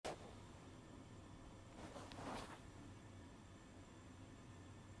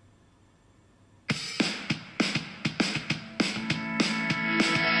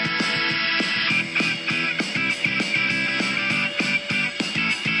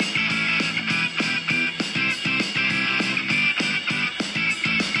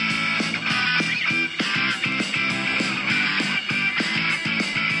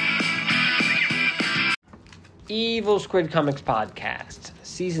Evil Squid Comics Podcast,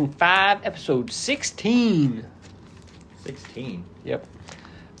 Season 5, Episode 16. 16? Yep.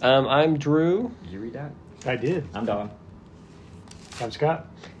 I'm Drew. Did you read that? I did. I'm Don. I'm Scott.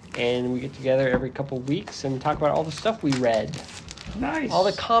 And we get together every couple weeks and talk about all the stuff we read. Nice. All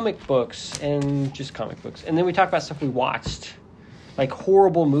the comic books and just comic books. And then we talk about stuff we watched. Like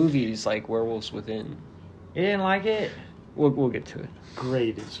horrible movies like Werewolves Within. You didn't like it? We'll get to it.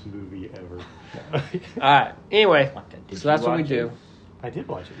 Greatest movie ever. Alright, anyway, Did so that's you what we watch do. it? I did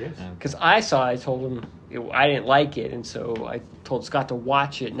watch it, yes. Because I told him I didn't like it, and so I told Scott to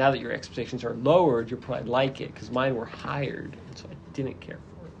watch it. Now that your expectations are lowered, you'll probably like it, because mine were higher, and so I didn't care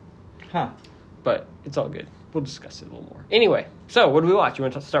for it. Huh. But it's all good. We'll discuss it a little more. Anyway, so what do we watch? You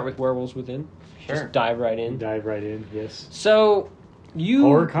want to start with Werewolves Within? Sure. Just dive right in. Dive right in, yes. So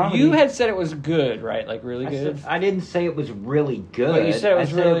Horror comedy. you had said it was good, right? Like really good? I didn't say it was really good. But you said it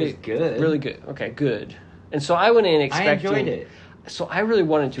was really good. Really good. Okay, good. And so I went in expecting... I enjoyed it. So I really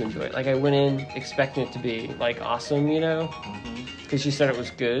wanted to enjoy it. Like I went in expecting it to be like awesome, you know? Because you said it was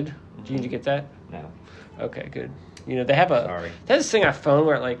good. Mm-hmm. Did you get that? No. Okay, good. You know, they have a... Sorry. They have this thing on phone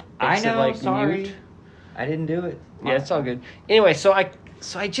where it like... I know, like, sorry. mute. I didn't do it. Yeah, it's all good. Anyway, so I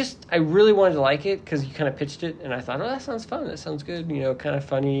really wanted to like it because you kind of pitched it, and I thought, oh, that sounds fun. That sounds good. You know, kind of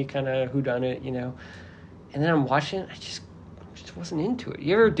funny, kind of whodunit, you know. And then I'm watching it, I just wasn't into it.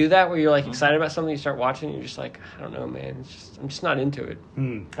 You ever do that where you're like excited about something, you start watching, and you're just like, I don't know, man. I'm just not into it.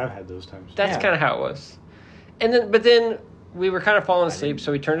 I've had those times. That's kind of how it was. And but then we were kind of falling asleep,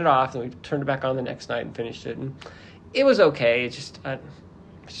 so we turned it off, and we turned it back on the next night and finished it. And it was okay. It just I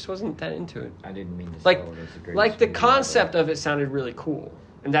just wasn't that into it. I didn't mean to Like, sell it as the greatest like the movie concept ever. of it sounded really cool,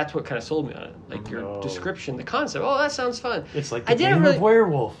 and that's what kind of sold me on it. Like your description, the concept. Oh, that sounds fun. It's like the game of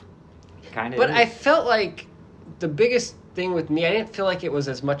Werewolf. Kind of. But I felt like the biggest thing with me, I didn't feel like it was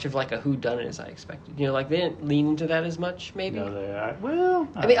as much of like a whodunit as I expected. You know, like they didn't lean into that as much. Maybe. No,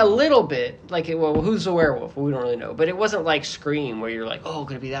 I mean, a little bit. Like, well, who's the werewolf? Well, we don't really know. But it wasn't like Scream, where you're like, oh,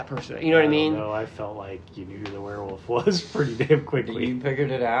 gonna be that person. You know what I mean? No, I felt like you knew who the werewolf was pretty damn quickly. You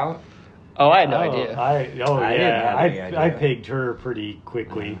figured it out? Oh, I had no idea. I didn't have any idea. I pegged her pretty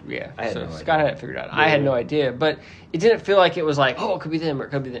quickly. Yeah, I had so no Scott idea. had it figured out. I had no idea, but it didn't feel like it was like, oh, it could be them or it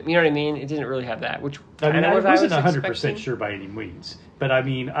could be them. You know what I mean? It didn't really have that, which I mean, I was wasn't expecting. 100% sure by any means, but I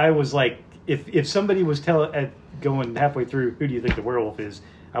mean, I was like, if somebody was going halfway through, who do you think the werewolf is?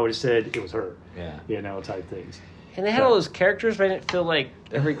 I would have said it was her. Yeah. You know, type things. And they had all those characters, but I didn't feel like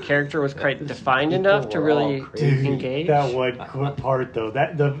every character was quite defined enough to really engage. That one part though,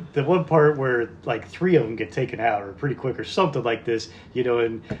 the one part where like three of them get taken out or pretty quick or something like this, you know,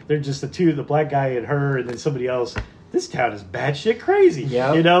 and they're just the black guy and her and then somebody else. This town is batshit crazy,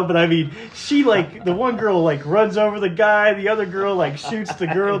 you know. But I mean, she like the one girl like runs over the guy, the other girl like shoots the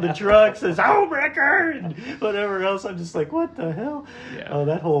girl in the truck, says "Homewrecker" and whatever else. I'm just like, what the hell? Yeah. Oh,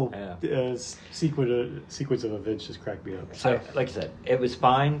 that whole sequence of events just cracked me up. So, like I said, it was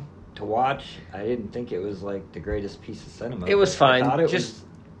fine to watch. I didn't think it was like the greatest piece of cinema. It was fine. I thought it Just was,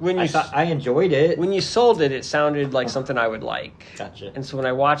 when you I enjoyed it. when you sold it, it sounded like something I would like. Gotcha. And so when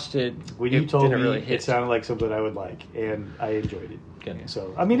I watched it, When you it told didn't me, really hit. it sounded like something I would like, and I enjoyed it. Good.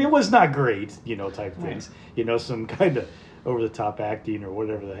 So, I mean, it was not great, you know, type things. You know, some kind of over-the-top acting or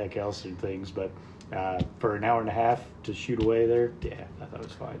whatever the heck else and things. But for an hour and a half to shoot away there, yeah, I thought it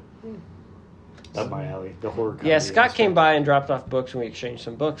was fine. Up my alley, the horror comedy. Yeah, Scott aspect. came by and dropped off books, and we exchanged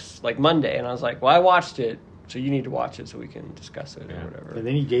some books like Monday. And I was like, well, I watched it, so you need to watch it so we can discuss it or whatever. And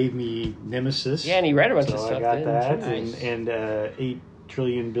then he gave me Nemesis. Yeah, and he read a bunch so of stuff. I got that. Nice. And 8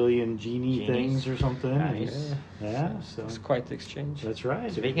 trillion billion genie things or something. Nice. Yeah, so It's quite the exchange. that's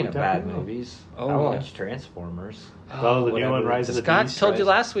right. Speaking of Worked out bad well. movies, Oh, I yeah. watched Transformers. Oh, the new whatever. one, Rise of the Scott Beast. told you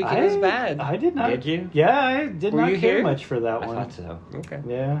last week it was bad. I did not. Did you? Yeah, I did Were not you care here? much for that I one. thought so. Okay.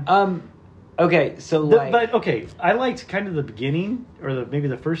 Yeah. Okay, so But okay, I liked kind of the beginning or maybe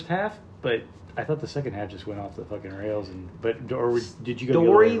the first half, but I thought the second half just went off the fucking rails. Did you go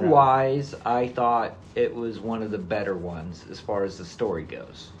story wise, I thought it was one of the better ones as far as the story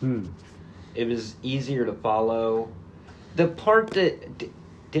goes. It was easier to follow. The part that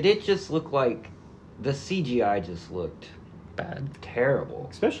did it just look like the CGI just looked Bad. terrible,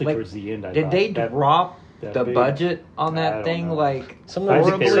 especially like, towards the end. Did they drop the big budget on I that don't thing? know. Like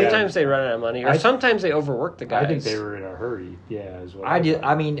Sometimes they run out of money, or sometimes they overwork the guys. I think they were in a hurry. Yeah, is what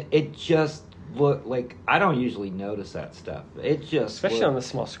I mean, it just looked like I don't usually notice that stuff. It just especially on the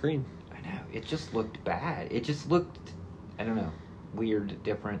small screen. I know it just looked bad. It just looked, I don't know, weird,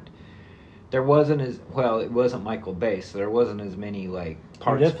 different. There wasn't as well. It wasn't Michael Bay, so there wasn't as many like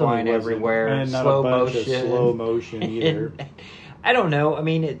parts flying everywhere, and not slow a bunch motion, of slow motion either. I don't know. I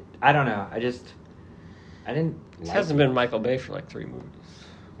mean, I don't know. I just I didn't. This Like hasn't it. been Michael Bay for like 3 movies.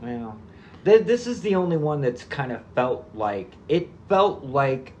 Well, this is the only one that's kind of felt like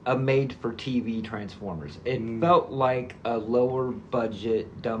a made-for-TV Transformers. It felt like a lower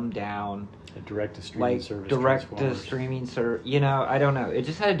budget, dumbed down, A direct-to-streaming service. direct-to-streaming service. You know, I don't know. It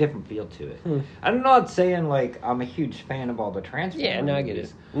just had a different feel to it. I'm not saying like I'm a huge fan of all the Transformers. Yeah, no, I get it.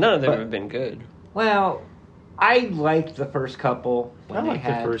 movies. None of them But- have been good. Well, I liked the first couple. I liked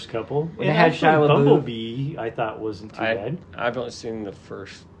the first couple. when they had actually, Shia LaBeouf. Bumblebee, I thought wasn't too bad. I've only seen the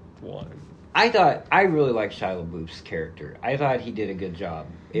first one. I really liked Shia LaBeouf's character. I thought he did a good job.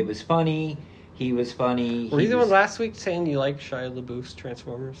 It was funny. He was funny. Were you the one last week saying you liked Shia LaBeouf's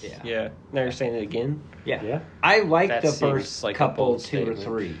Transformers? Yeah. Yeah. Now you're saying it again? Yeah. Yeah. I liked That the seems first like a couple, bold 2 or statement.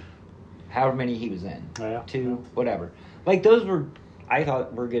 3. However many he was in. Oh, yeah. 2, whatever. Like, those were, I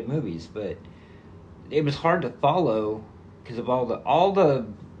thought, were good movies, but it was hard to follow because of all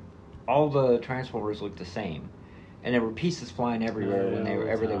the Transformers looked the same. And there were pieces flying everywhere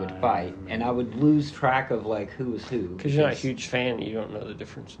whenever they would fight. And I would lose track of, like, who was who. Because you're not a huge fan, you don't know the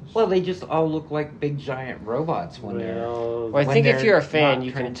differences. Well, they just all look like big giant robots when they're... Well, I when think if they're you're a fan, not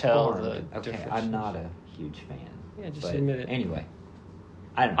you can tell the transformed. Okay, differences. I'm not a huge fan. Yeah, just But admit it. Anyway,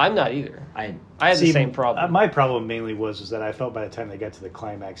 I don't know. I'm not either. I I had the same problem. My problem mainly was that I felt by the time they got to the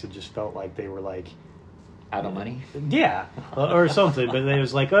climax, it just felt like they were like, out of money. yeah, or something. But it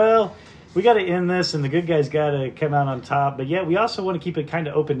was like, well, we got to end this, and the good guys got to come out on top. But yeah, we also want to keep it kind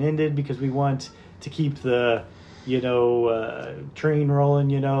of open ended because we want to keep the, train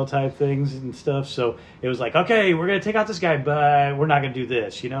rolling, type things and stuff. So it was like, okay, we're gonna take out this guy, but we're not gonna do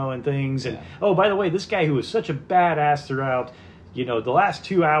this, and things. And oh, by the way, this guy who was such a badass throughout, the last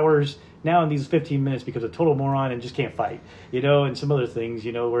 2 hours. Now in these 15 minutes becomes a total moron and just can't fight, and some other things,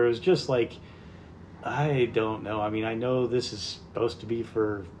 where it was just like, I don't know. I mean, I know this is supposed to be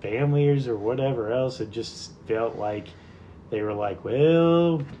for families or whatever else. It just felt like they were like,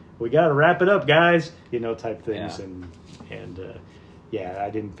 well, we got to wrap it up, guys, type things. Yeah. I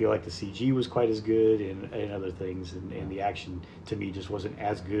didn't feel like the CG was quite as good and other things. And the action, to me, just wasn't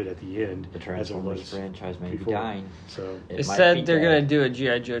as good at the end The as it Transformers was franchise may be before. dying. So, It might said be they're dead. going to do a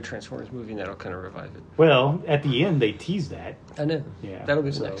G.I. Joe Transformers movie, and that'll kind of revive it. well, at the end, they teased that. I know. Yeah, That'll be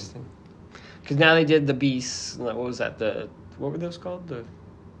the so- next thing. Because now they did the Beasts. What was that? What were those called?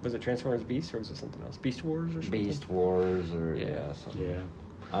 Was it Transformers Beasts or was it something else? Beast Wars or something? Beast Wars or Yeah. something.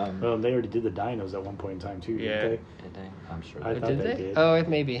 Yeah. Well, they already did the dinos at one point in time, too, Yeah. didn't Did they? I'm sure. I they thought Did they they? did. Oh, it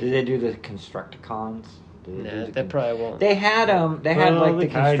may be. Did they do the Constructicons? Did they do Nah, the that probably won't. They had They had Well, like the they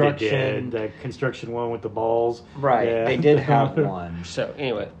kinda construction. did. The construction one with the balls. Right. Yeah. They did have one. So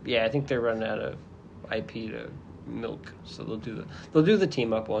anyway, yeah, I think they're running out of IP to milk, so they'll do the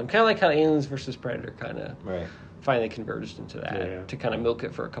team up one, kind of like how Aliens versus Predator kind of Right. finally converged into that Yeah. to kind of milk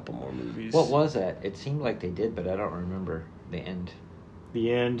it for a couple more movies. What was that? It seemed like they did, but I don't remember the end.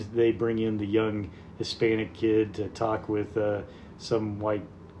 The end, they bring in the young Hispanic kid to talk with some white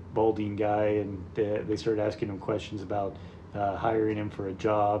balding guy, and they start asking him questions about hiring him for a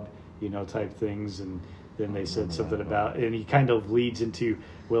job, type things, and then they said something about, and he kind of leads into,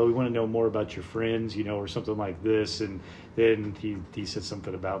 well, we want to know more about your friends, or something like this, and then he said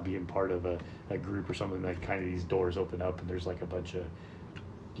something about being part of a group or something that kind of these doors open up and there's like a bunch of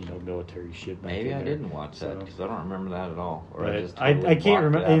military shit back Maybe in I there. didn't watch that So- because I don't remember that at all. Or But just I totally can't blocked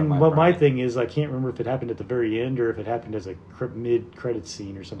remember. it out of And my what my brain. thing is, I can't remember if it happened at the very end or if it happened as a mid-credit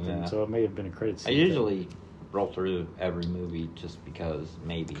scene or something. Yeah. So it may have been a credit I scene. usually roll through every movie just because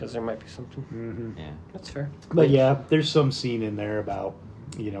maybe. because there might be something. Hmm. Yeah. That's fair. But yeah, there's some scene in there about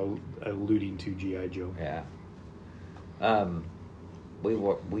alluding to GI Joe. Yeah. We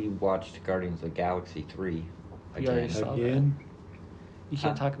watched Guardians of the Galaxy 3 You already again. saw Again, You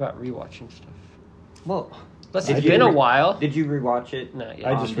can't talk about rewatching stuff. Well, Plus, Did it's you been a re- while. did you rewatch it? Not yet.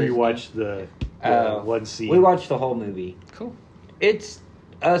 I on just Disney? rewatched the one scene. We watched the whole movie. Cool. It's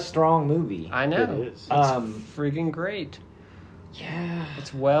a strong movie. I know. It is. It's Um, friggin' great. Yeah.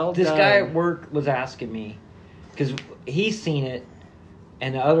 It's well This done. guy at work was asking me because he's seen it,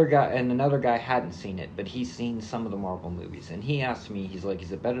 and another guy hadn't seen it, but he's seen some of the Marvel movies, and he asked me, he's like,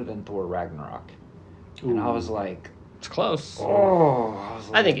 "Is it better than Thor Ragnarok?" And I Ooh. was like, It's close.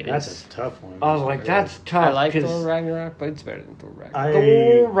 I think it That's is. a tough one. I was like, "That's tough." I like 'cause Thor Ragnarok, but it's better than Thor Ragnarok.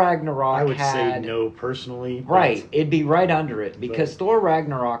 Thor Ragnarok I would had say no personally. but- right. It'd be right under it because But- Thor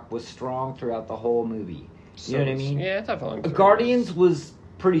Ragnarok was strong throughout the whole movie. You know what I mean? Yeah, I thought Thor Guardians was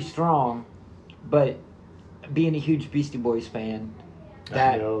pretty strong, but being a huge Beastie Boys fan,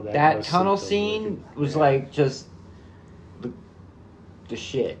 I know, that that must tunnel have been scene wicked. was Yeah. like just the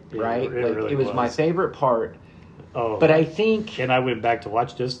shit, Yeah, right? it like really it was my was. favorite part. Oh, But I think, and I went back to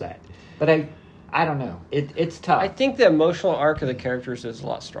watch just that. but I don't know. It's tough. I think the emotional arc of the characters is a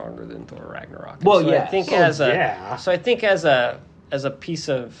lot stronger than Thor Ragnarok. Well, so yeah. I think So I think as a piece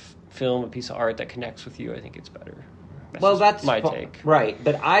of film, a piece of art that connects with you, I think it's better. That's my take. Right,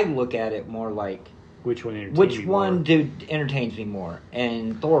 but I look at it more like which one entertains me more,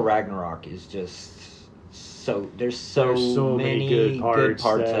 and Thor Ragnarok is just there's so many good parts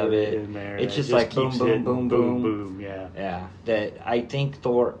of it in there. It's just like boom, boom, boom, boom, boom. Yeah. That I think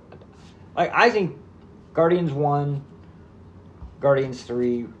Thor, I think Guardians 1, Guardians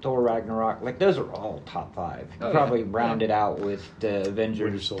 3, Thor Ragnarok, like those are all top 5. Probably round it out with the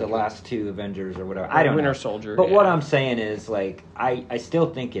Avengers, the last 2 Avengers or whatever. I don't know. Winter Soldier. But what I'm saying is, like, I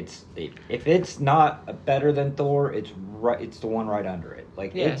still think if it's not better than Thor, it's the one right under it.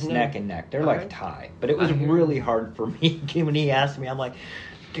 Like, it's neck and neck. They're like a tie. But it was really hard for me when he asked me. I'm like,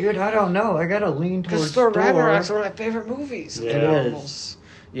 dude, I don't know. I gotta lean towards Thor. Because Thor Ragnarok's one of my favorite movies. Yeah. It is.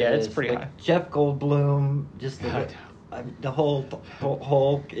 Yeah, it's pretty high. Jeff Goldblum, just the whole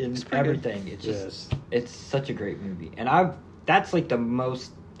Hulk and everything. Good. It's just it's such a great movie, and that's like the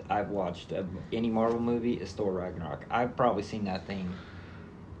most I've watched of any Marvel movie is Thor Ragnarok. I've probably seen that thing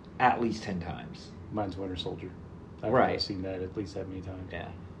at least 10 times. Mine's Winter Soldier. I've probably seen that at least that many times. Yeah,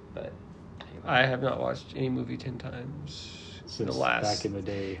 but anyway. I have not watched any movie 10 times Since back in the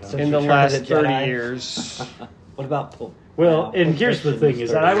day. Huh? In the last 30 years. What about Pulp? Well, and here's the thing: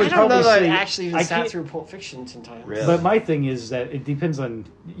 is that I would don't probably know that say I actually even sat through Pulp Fiction 10 times. Really? But my thing is that it depends on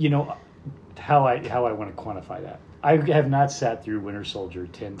how I want to quantify that. I have not sat through Winter Soldier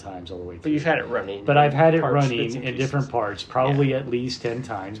 10 times all the way through. But you've had it running. But I've had it running in different parts, probably at least 10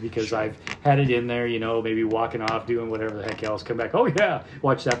 times, because I've had it in there, maybe walking off, doing whatever the heck else, come back, oh yeah,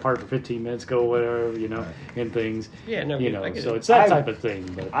 watch that part for 15 minutes, go whatever, and things. Yeah, no, so it's that type of thing.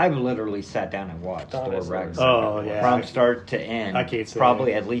 But I've literally sat down and watched Thor Ragnarok. Oh, yeah. From start to end. I can't say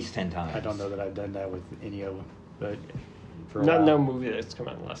probably at least 10 times. I don't know that I've done that with any of them, but for no movie that's come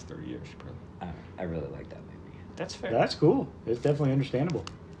out in the last 30 years, probably. I really like that movie. That's fair. That's cool. It's definitely understandable.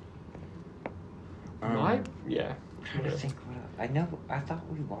 I'm yeah. trying to think what I thought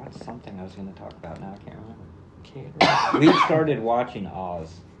we watched something I was going to talk about. Now I can't remember. Can't remember. We started watching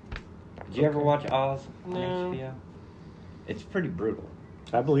Oz. Did you ever watch Oz on No. HBO? It's pretty brutal.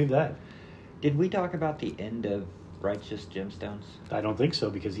 I believe that. Did we talk about the end of Righteous Gemstones? I don't think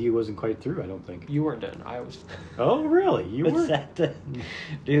so, because he wasn't quite through, I don't think. You weren't done. I was done. Oh, really? You Was were? that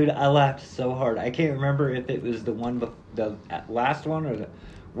dude, I laughed so hard. I can't remember if it was the last one or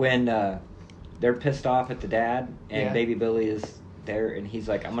when they're pissed off at the dad and Baby Billy is there and he's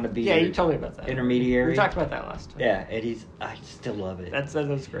like, I'm going to be you told me about that. intermediary. We talked about that last time. Yeah, and I still love it. That's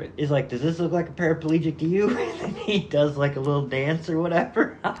great. He's like, does this look like a paraplegic to you? And he does like a little dance or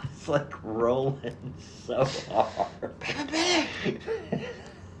whatever. I was like rolling so hard.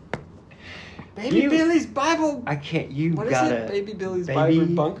 Baby Billy's Bible. I can't. You What gotta. is it? Baby Billy's Bible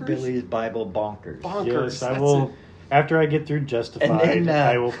Bunkers. Billy's Bible Bonkers. Bonkers. Yes, I will. After I get through Justified, And then,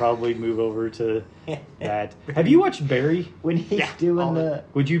 I will probably move over to that. Have you watched Barry? When he's doing the.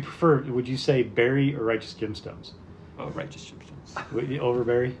 Would you say Barry or Righteous Gemstones? Oh, Righteous Gemstones. Over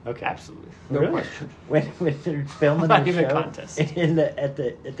Barry? Okay. Absolutely. Oh, No really? question. When they're filming Not the even show, a contest. at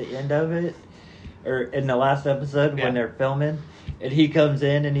the end of it, or in the last episode when they're filming, and he comes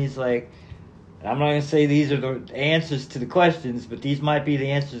in and he's like, I'm not going to say these are the answers to the questions, but these might be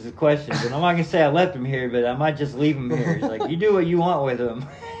the answers to the questions. And I'm not going to say I left them here, but I might just leave them here. He's like, you do what you want with them.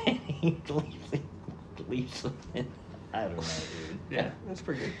 And he leaves them in. I don't know, dude. Yeah, that's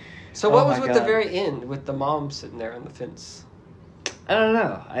pretty good. So what was my with the God. very end with the mom sitting there on the fence? I don't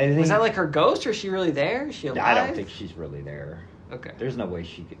know. I think Was that like her ghost, or is she really there? Is she alive? I don't think she's really there. Okay. There's no way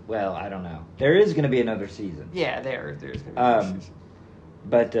she could. Well, I don't know. There is going to be another season. Yeah, there's gonna be issues.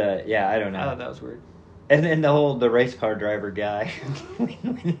 But yeah, I don't know. I thought that was weird. And then the race car driver guy,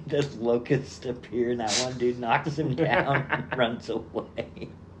 when the locusts appear and that one dude knocks him down and runs away.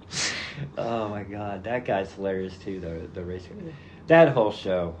 Oh my God, that guy's hilarious too. The race car. That whole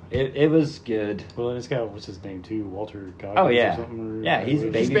show, it was good. Well, and it's got, what's his name too? Walter Goggins Oh yeah, or something? yeah, he's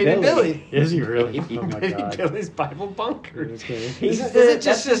He's Baby Baby Billy. Billy. Is he really? Baby Oh my Baby God. Billy's Bible Bunkers. Okay. He's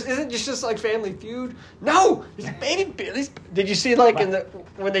Isn't just like Family Feud? No, it's Baby Billy's. Did you see like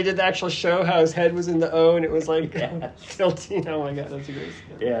when they did the actual show how his head was in the O and it was like tilting? Oh my God, that's a great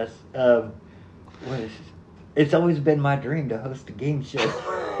story. Yes. What is it? It's always been my dream to host a game show.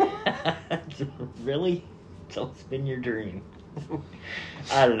 Really? It's always been your dream.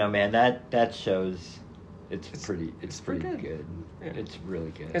 I don't know, man. That shows. It's pretty good. Yeah. It's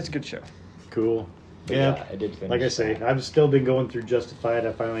really good. It's a good show. Cool. But Yeah. I did finish. Like I say, that. I've still been going through Justified.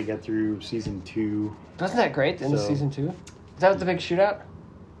 I finally got through season 2. Wasn't that great? The end of So- season 2. Is that the big shootout?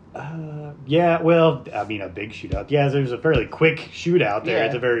 Yeah, well, I mean, a big shootout. Yeah, there's a fairly quick shootout there Yeah.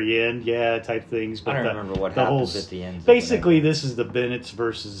 at the very end. Yeah, type things. But I don't remember what the happens whole, at the end. Basically, this is the Bennetts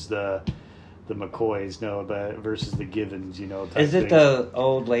versus the McCoys, but versus the Givens, type Is it things. the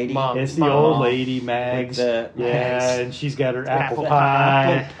old lady? Mom. It's the Mom. old lady, Mags. With the- Yeah, Mags. and she's got her Apple apple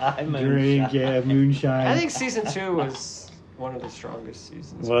pie, pie drink, moonshine. moonshine. I think season 2 was one of the strongest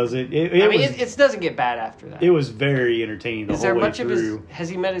seasons. Was it? It I mean, was. it doesn't get bad after that. It was very entertaining the Is whole there way much of his? through. Has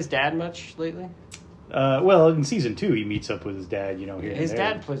he met his dad much lately? Well, in season 2, he meets up with his dad. Here and His there.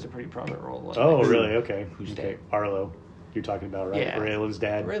 dad plays a pretty prominent role. Like, Oh, really? Okay. Who's okay. dad? Arlo. You're talking about, right? Yeah. Raylan's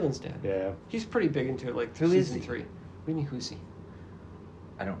dad. Raylan's dad. Yeah. He's pretty big into it. Like Who is season he? 3. What do you mean who's he?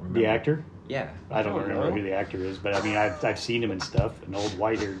 I don't remember. The actor? Yeah. I don't don't remember know. who the actor is, but I mean, I've seen him and stuff. An old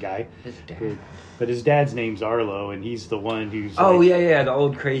white-haired guy. His dad. But his dad's name's Arlo, and he's the one who's. Oh, like, yeah, the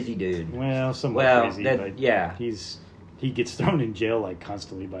old crazy dude. Well, somewhat Well, crazy, that- but yeah. he gets thrown in jail like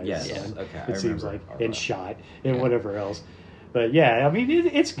constantly by Yes, his son. okay, I It seems remember like, Arlo. and shot and Yeah. whatever else. But yeah, I mean,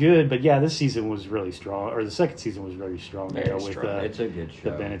 it's good. But yeah, this season was really strong, or the second season was very strong. Very with strong. It's a good the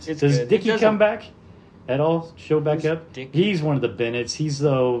show. Bennettts. It's Does good. It Dickie doesn't- come back at all? Show back Who's up? Dickie? He's one of the Bennetts. He's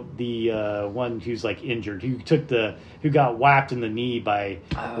the one who's like injured, who got whacked in the knee by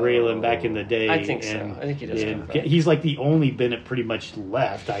Raylan back in the day. I think so. I think he does come back. He's like the only Bennett pretty much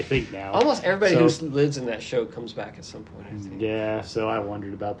left, I think now. Almost everybody So- who lives in that show comes back at some point. I think. Yeah, so I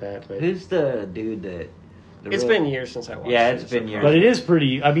wondered about that, but Who's the dude that... It's been years since I watched. Yeah, it, it's been so- years. but it is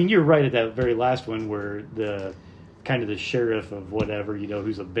pretty. I mean, you're right at that very last one where the kind of the sheriff of whatever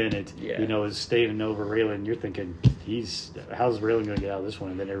who's a Bennett, Yeah. is standing over Raylan. You're thinking how's Raylan going to get out of this one?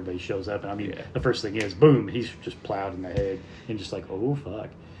 And then everybody shows up, and I mean, Yeah. the first thing is boom, he's just plowed in the head, and just like oh fuck.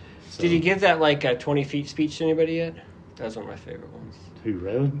 So, Did he give that like a 20 feet speech to anybody yet? That was one of my favorite ones. who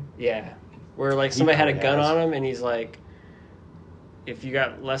Raylan? Yeah, where like somebody had a probably gun has. on him, and he's like, if you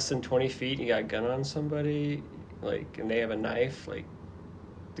got less than 20 feet, and you got a gun on somebody, like, and they have a knife, like,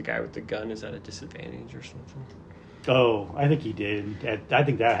 the guy with the gun is at a disadvantage or something. Oh, I think he did. I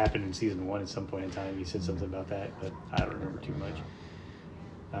think that happened in season 1 at some point in time. He said something about that, but I don't remember too much.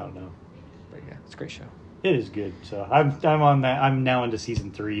 I don't know. But yeah, it's a great show. It is good. So I'm on that. I'm now into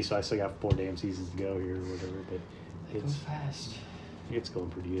season 3, so I still got 4 damn seasons to go here or whatever. But it's fast. it's going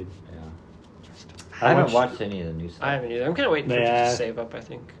pretty good. Yeah. I haven't watched- watched any of the new stuff. I haven't either. I'm kind of waiting for it to Yeah. just save up, I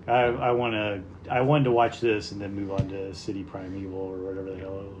think. I wanted to watch this and then move on to City Primeval or whatever the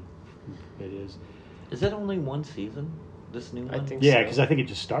hell it is. Is it only one season? This new one? I think Yeah, so. because I think it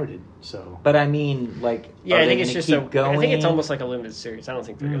just started. So But I mean, like, Yeah, are I they think it's gonna just keep going? I think it's almost like a limited series. I don't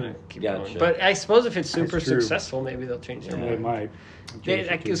think they're gonna keep Gotcha. going. But I suppose if it's super That's true. successful, maybe they'll change their it mind. might.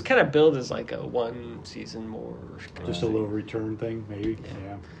 It was kind of billed as like a one season more. Kind Just of a thing. little return thing, maybe.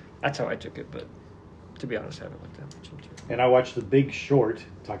 Yeah. That's how I took it, but to be honest, I haven't looked that much into it. And I watched The Big Short.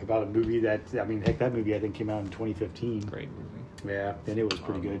 Talk about a movie that heck, that movie I think came out in 2015. Great movie. Yeah, and it was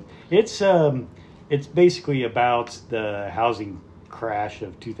pretty good. It's basically about the housing crash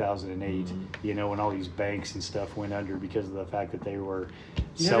of 2008. When all these banks and stuff went under because of the fact that they were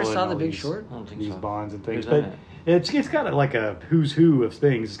You never selling saw The all Big these, Short? I don't think these so. bonds and things. Who's in But it? it's got like a who's who of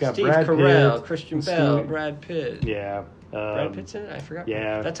things. It's got Steve Brad Carell, Pitt, Christian Bell, Steve- Brad Pitt. Yeah. Brad Pitt's in it? I forgot.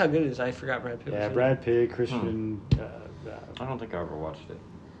 yeah. That's how good it is. I forgot Brad Pitt was Yeah, in Brad Pitt, Christian. I don't think I ever watched it. it.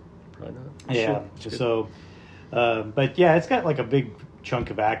 Probably not. Yeah. It's good. So, but yeah, it's got like a big chunk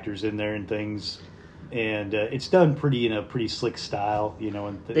of actors in there and things, and it's done in a pretty slick style,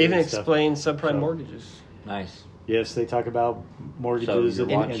 And They even and stuff. explain subprime So- mortgages. Nice. Yes, they talk about mortgages So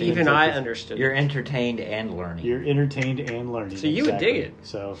and, you're and watching- things Even like I this. understood You're it. entertained and learning. You're entertained and learning. So you would dig it.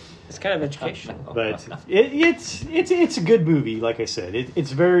 So, It's kind of educational. but it's a good movie. Like I said,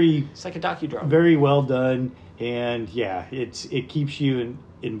 it's very It's like a docudrama. very well done, and yeah, it keeps you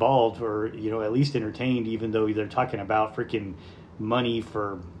involved or at least entertained, even though they're talking about freaking money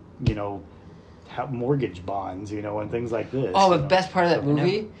for mortgage bonds, and things like this. Oh, the best part of that So-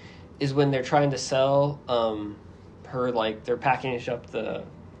 movie is when they're trying to sell her, like, they're packaging up the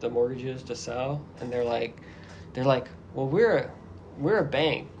mortgages to sell, and they're like, well, we're a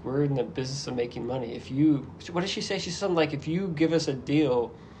bank. We're in the business of making money. If you, what did she say? She said something like, if you give us a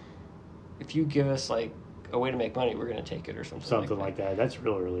deal, if you give us like a way to make money, we're going to take it or something like that. That's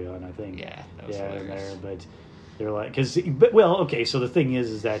real early on, I think. Yeah, that was in hilarious. there, but they're like, okay. So the thing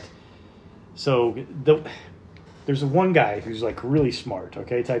is that, there's one guy who's like really smart,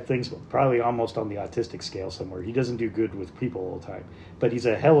 okay, type things, but probably almost on the autistic scale somewhere. He doesn't do good with people all the time, but he's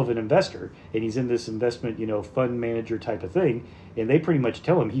a hell of an investor, and he's in this investment, fund manager type of thing, and they pretty much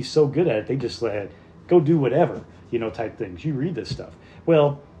tell him he's so good at it, they just let go do whatever, type things. You read this stuff.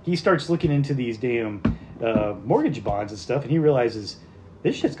 Well, he starts looking into these damn mortgage bonds and stuff, and he realizes,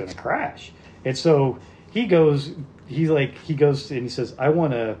 this shit's going to crash. And so he goes and he says, I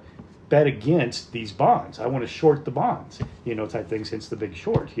want to bet against these bonds. I want to short the bonds, type things. Hence the Big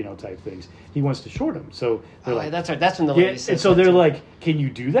Short, type things. He wants to short them. So they're like, that's right. That's when the lady says. And so they're like, can you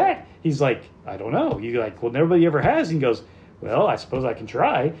do that? He's like, I don't know. You're like, well, nobody ever has. And he goes, well, I suppose I can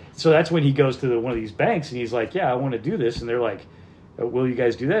try. So that's when he goes to one of these banks and he's like, yeah, I want to do this. And they're like, will you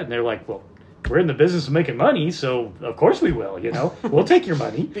guys do that? And they're like, well, we're in the business of making money, so of course we will, We'll take your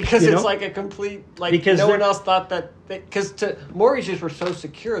money. Because it's like a complete, because no one else thought that, because mortgages were so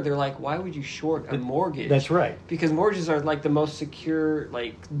secure, they're like, why would you short a mortgage? That's right. Because mortgages are like the most secure,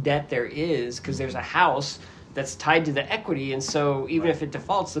 debt there is, because there's a house that's tied to the equity, and so even if it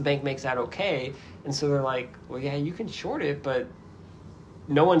defaults, the bank makes that okay. And so they're like, well, yeah, you can short it, but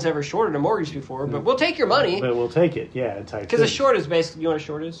no one's ever shorted a mortgage before, but we'll take your money. But we'll take it, yeah. Because a short is basically, you know what a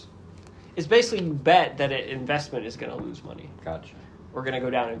short is? It's basically you bet that an investment is going to lose money. Gotcha. Or going to go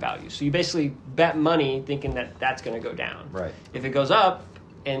down in value. So you basically bet money thinking that that's going to go down. Right. If it goes up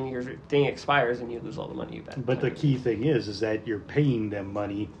and your thing expires, then you lose all the money you bet. But the key thing is that you're paying them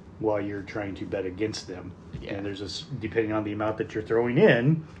money while you're trying to bet against them. Yeah. And there's depending on the amount that you're throwing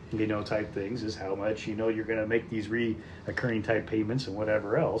in, type things, is how much, you're going to make these reoccurring type payments and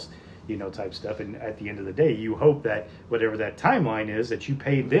whatever else. Type stuff. And at the end of the day, you hope that whatever that timeline is that you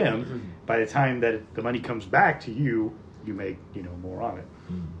paid them, by the time that the money comes back to you, you make, more on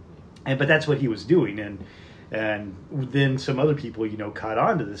it. But that's what he was doing. And then some other people, caught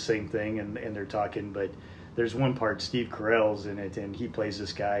on to the same thing and they're talking, but there's one part, Steve Carell's in it, and he plays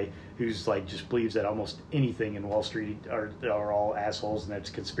this guy who's just believes that almost anything in Wall Street are all assholes and that's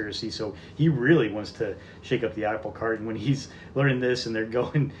conspiracy. So he really wants to shake up the apple cart. And when he's learning this and they're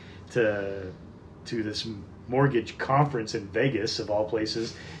going to this mortgage conference in Vegas, of all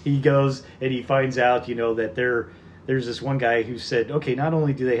places, he goes and he finds out, that there's this one guy who said, okay, not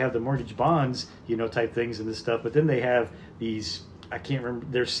only do they have the mortgage bonds, type things and this stuff, but then they have these, I can't remember,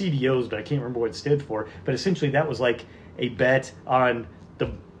 they're CDOs, but I can't remember what it stood for. But essentially that was like a bet on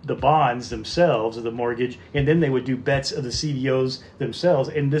the bonds themselves of the mortgage, and then they would do bets of the CDOs themselves,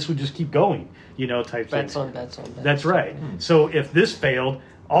 and this would just keep going, type bets things. on bets. That's right. So if this failed,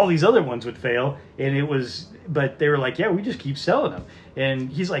 all these other ones would fail, but they were like, yeah, we just keep selling them.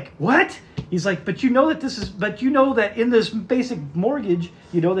 And he's like, what? He's like, but that in this basic mortgage,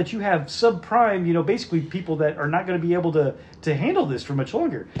 that you have subprime, basically people that are not going to be able to handle this for much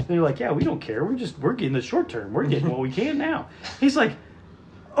longer. And they're like, yeah, we don't care. We're getting the short term. We're getting what we can now. He's like,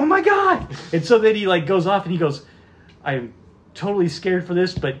 oh my God. And so then he goes off and he goes, I'm totally scared for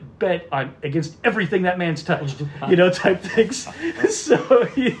this, but bet on against everything that man's touched, type things. So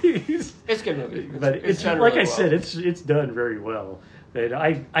it's a good movie, but it's like really I said, it's done very well. And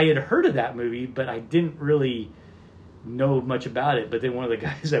I had heard of that movie, but I didn't really know much about it. But then one of the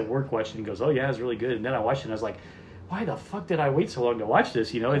guys at work watched it and goes, "Oh yeah, it's really good." And then I watched it and I was like, "Why the fuck did I wait so long to watch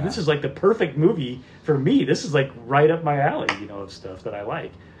this?" And this is like the perfect movie for me. This is like right up my alley, of stuff that I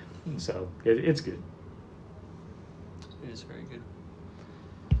like. So it's good. It is very good.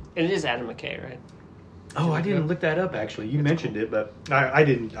 And it is Adam McKay, right? Oh, I didn't look that up, actually. You mentioned it, but I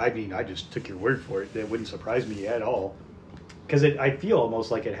didn't. I mean, I just took your word for it. That wouldn't surprise me at all. Because I feel almost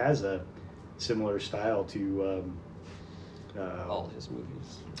like it has a similar style to... all his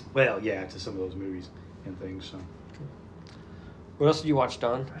movies. Well, yeah, to some of those movies and things. So. What else did you watch,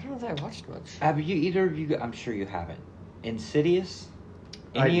 Don? I don't know that I watched much. Have you, either of you, I'm sure you haven't. Insidious?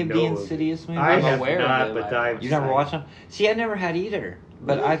 Any of the Insidious movies? I have aware not, of them. but you never watched them? See, I never had either.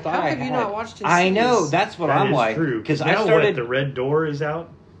 But really? I thought How I have had. You not watched Insidious? I know, that's what I'm like. Because I started. The Red Door is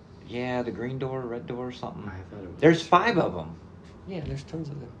out? Yeah, the Green Door, Red Door, or something. I thought it was. There's 5 of them. Yeah, there's tons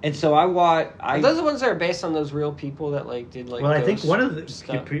of them. And so I watched. Are those the ones that are based on those real people that did Well, I think one of the that's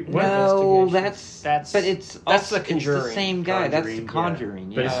The Conjuring. It's the same guy. That's the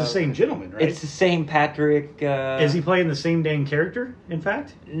Conjuring. Yeah. But it's the same gentleman, right? It's the same Patrick. Is he playing the same dang character? In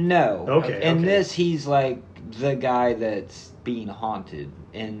fact, no. Okay. In this, he's like the guy that's being haunted.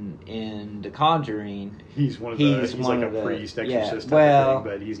 In the Conjuring, he's one of the. He's like a priest, exorcist. Type of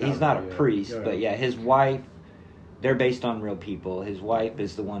thing, but he's not a priest. But yeah, his wife. They're based on real people. His wife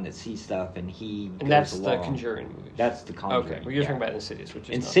is the one that sees stuff, and he goes that's along. The Conjuring movie. That's the Conjuring. Okay, well, you're talking about Insidious, which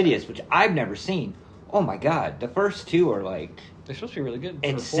is Insidious, which I've never seen. Oh my God, the first 2 are they're supposed to be really good.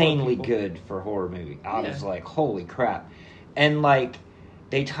 Insanely good for horror movie. I was like, holy crap, and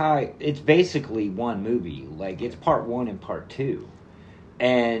they tie. It's basically one movie. It's part 1 and part 2,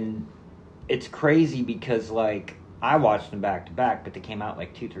 and it's crazy because I watched them back to back, but they came out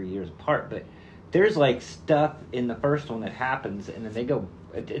 2-3 years apart, but. there's like stuff in the first one that happens, and then they go.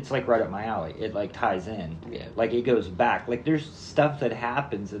 It's like right up my alley. It like ties in. Yeah. Like it goes back. Like there's stuff that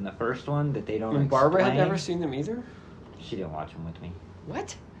happens in the first one that they don't. And Barbara had explain. never seen them either. She didn't watch them with me.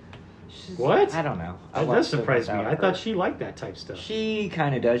 What? What? I don't know. That watched does surprise me. them without I her. thought she liked that type stuff. She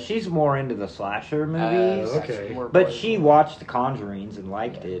kind of does. She's more into the slasher movies. okay. But she watched The Conjurings and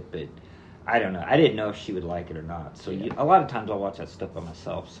liked it, but I don't know. I didn't know if she would like it or not. So a lot of times I'll watch that stuff by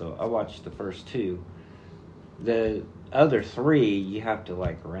myself. So I watched the first two. The other three, you have to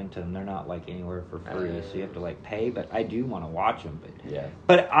like rent them. They're not like anywhere for free, so you have to like pay. But I do want to watch them.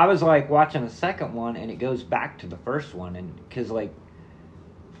 But I was like watching the second one, and it goes back to the first one, and because like,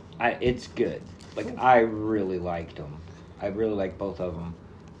 it's good. Like I really liked them. I really like both of them.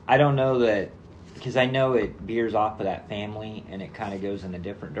 I don't know that. Because I know it veers off of that family and it kind of goes in a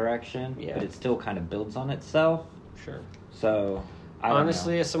different direction, but it still kind of builds on itself. Sure. So,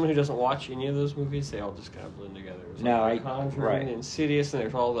 honestly, as someone who doesn't watch any of those movies, they all just kind of blend together. It's like Conjuring, Insidious, and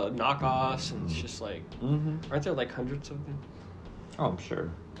there's all the knockoffs, and it's just like, aren't there like hundreds of them? Oh, I'm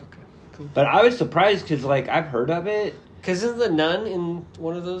sure. Okay, cool. But I was surprised because, like, I've heard of it. Because isn't the nun in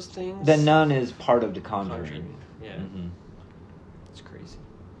one of those things? The nun is part of the Conjuring. Yeah. It's crazy.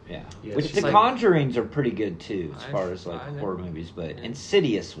 Yeah. Yeah, Which the Conjurings are pretty good too, as far as like horror movies. But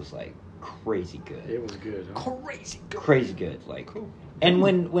Insidious was like crazy good. It was good. Huh? Crazy good. Like, and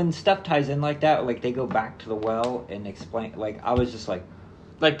when stuff ties in like that, like they go back to the well and explain. Like I was just like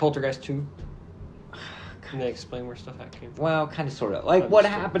Poltergeist 2. Can they explain where stuff came from? Well, kind of, sort of. Like what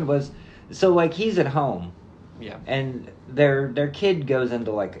happened was, so like he's at home. Yeah. And their kid goes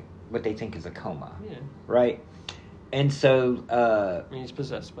into like what they think is a coma. Yeah. Right. And so, he's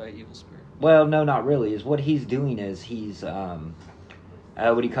possessed by an evil spirit. Well, no, not really. Is what he's doing is he's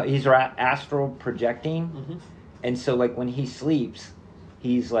he's astral projecting, and so like when he sleeps,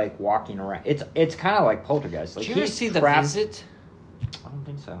 he's like walking around. It's kind of like Poltergeist. Like, did you ever see The Visit? I don't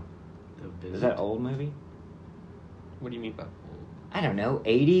think so. The Visit? Is that an old movie? What do you mean by old? I don't know.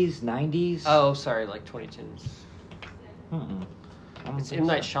 80s, 90s. Oh, sorry, like 2010s. It's M.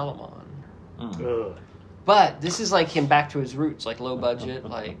 Night Shyamalan. Ugh. But this is like him back to his roots, like low budget,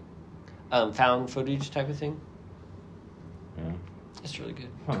 like found footage type of thing. Yeah. It's really good.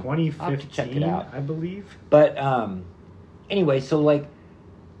 2015, I'll have to check it out. I believe. But anyway, so like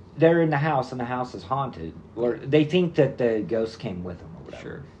they're in the house and the house is haunted, or they think that the ghost came with them or whatever.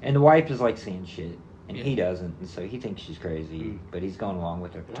 Sure. And the wife is like seeing shit, and he doesn't, and so he thinks she's crazy, but he's going along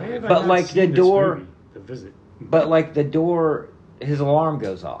with her. Why have I But not like the seen this door, movie, The Visit. but like the door, his alarm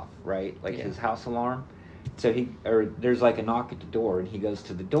goes off, right? Like his house alarm. So there's like a knock at the door, and he goes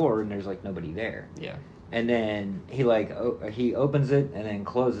to the door, and there's like nobody there. Yeah. And then he he opens it and then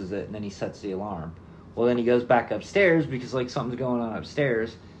closes it, and then he sets the alarm. Well, then he goes back upstairs because like something's going on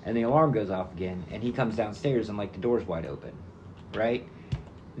upstairs, and the alarm goes off again, and he comes downstairs and like the door's wide open, right?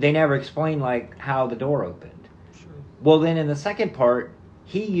 They never explain like how the door opened. Sure. Well, then in the second part,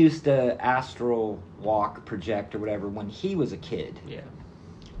 he used to astral walk, project, or whatever when he was a kid. Yeah.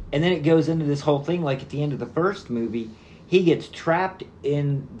 And then it goes into this whole thing, like at the end of the first movie, he gets trapped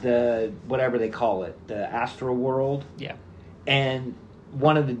in the, whatever they call it, the astral world. Yeah. And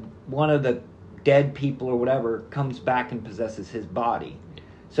one of the dead people or whatever comes back and possesses his body.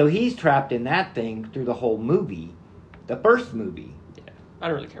 So he's trapped in that thing through the whole movie, the first movie. Yeah. I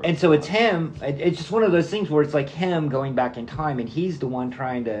don't really care. And so it's him, it's just one of those things where it's like him going back in time, and he's the one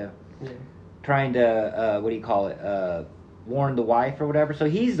trying to, what do you call it, warn the wife or whatever. So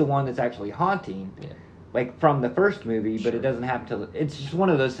he's the one that's actually haunting, like from the first movie, but it doesn't happen till. It's just one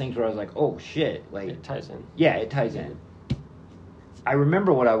of those things where I was like, oh shit, like it ties in. Yeah, it ties in. I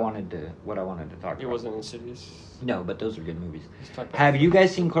remember what I wanted to talk about. It wasn't Insidious. No, but those are good movies. Have Have you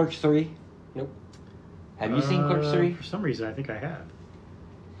guys seen Clerks 3? Nope. Have you seen Clerks 3? For some reason, I think I have.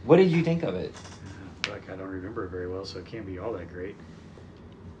 What did you think of it? Like, I don't remember it very well, so it can't be all that great.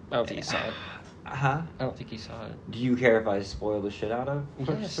 I don't think you saw it. Huh? I don't think you saw it. Do you care if I spoil the shit out of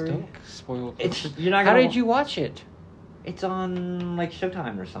Clerks Yes, 3? don't spoil. You're not. How did you watch it? It's on like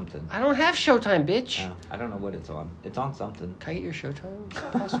Showtime or something. I don't have Showtime, bitch. No, I don't know what it's on. It's on something. Can I get your Showtime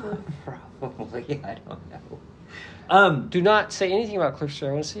password? Probably. I don't know. Do not say anything about Clerks 3.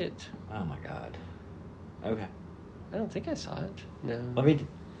 I want to see it. Oh my god. Okay. I don't think I saw it. No.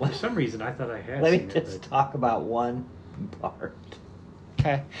 For some reason, I thought I had Let seen me it. just talk about one part.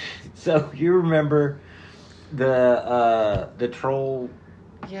 Okay. So you remember the troll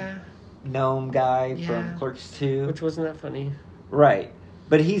gnome guy from Clerks 2? Which wasn't that funny. Right.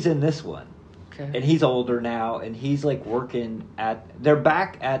 But he's in this one. Okay. And he's older now, and he's like working they're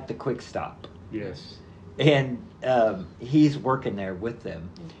back at the Quick Stop. Yes. And he's working there with them.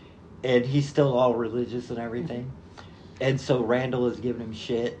 and he's still all religious and everything. And so Randall is giving him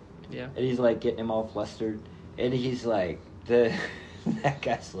shit. Yeah. And he's like getting him all flustered. And he's like, that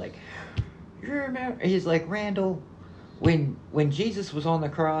guy's like, you remember? He's like, Randall, when Jesus was on the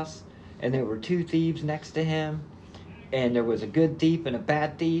cross and there were two thieves next to him and there was a good thief and a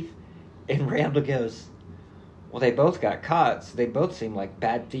bad thief. And Randall goes, well, they both got caught, so they both seem like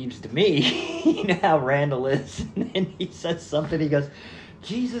bad thieves to me. You know how Randall is. And then he says something. He goes,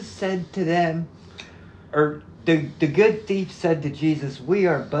 Jesus said to them, or the good thief said to Jesus, we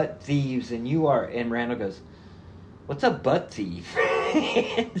are but thieves, and you are. And Randall goes, what's a butt thief?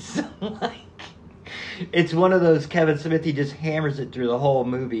 So, like, it's one of those Kevin Smith, he just hammers it through the whole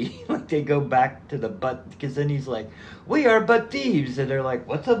movie. Like, they go back to the butt, because then he's like, we are but thieves. And they're like,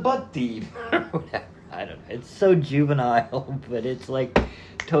 what's a butt thief? Or whatever. I don't know. It's so juvenile, but it's like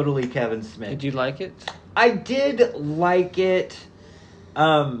totally Kevin Smith. Did you like it? I did like it.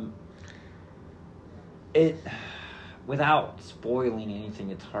 It, without spoiling anything,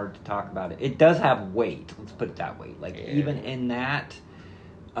 it's hard to talk about it. It does have weight. Let's put it that way. Like, yeah. Even in that,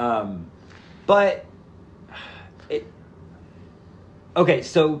 but it. Okay,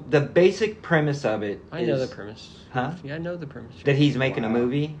 so the basic premise of it. I know the premise. Huh? Yeah, I know the premise. That he's making a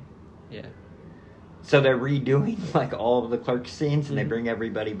movie. Yeah. So they're redoing like all of the Clerks scenes, and they bring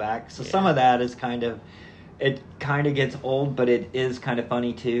everybody back. So some of that is kind of, it kind of gets old, but it is kind of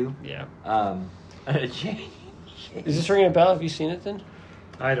funny too. Yeah. Is Is this ringing a bell? Have you seen it then?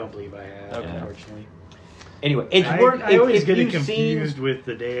 I don't believe I have, Okay. unfortunately. Anyway, it's I always get it confused with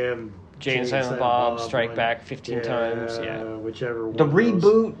the damn Jay and Silent Bob, Strike one. Back 15 times. Yeah. Whichever one. The of those.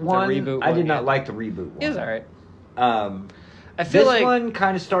 reboot one. reboot I one, did not yeah. like the reboot one. It was alright. I This feel like one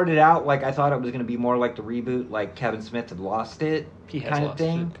kind of started out like I thought it was going to be more like the reboot, like Kevin Smith had lost it, he has kind lost of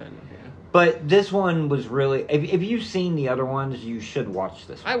thing. it, kind of, yeah. But this one was really. If you've seen the other ones, you should watch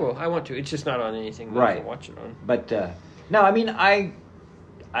this one. I will. I want to. It's just not on anything that I Right. can watch it on. But no, I mean I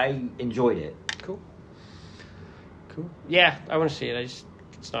enjoyed it. Cool. Yeah, I want to see it.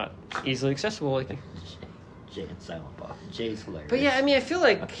 It's not easily accessible. I think. Jay and Silent Bob. Jay's hilarious. But yeah, I mean, I feel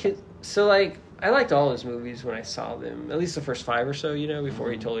like I liked all his movies when I saw them. At least the first 5 or so, before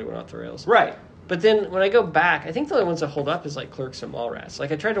he totally went off the rails. Right. But then when I go back, I think the only ones that hold up is like Clerks and Mallrats.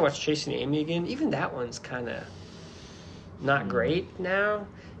 Like I tried to watch Chasing Amy again. Even that one's kind of not great now.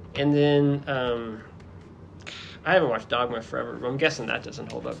 And then I haven't watched Dogma forever, but I'm guessing that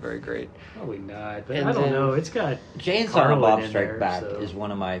doesn't hold up very great. Probably not, but And I don't then- know. It's got Jay and Silent Carlin Bob in Strike there, Back so- is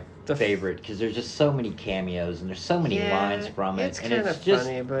one of my The favorite because there's just so many cameos and there's so many Yeah, lines from it, it's and kinda it's just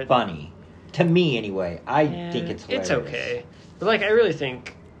funny, but- funny to me anyway. I think it's hilarious. It's okay. But like I really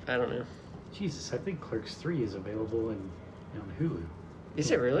think I don't know. Jesus. I think Clerks 3 is available on Hulu. Is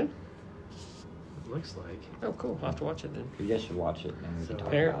it really? It looks like. Oh, cool. I'll have to watch it then. You guys should watch it and we can So- talk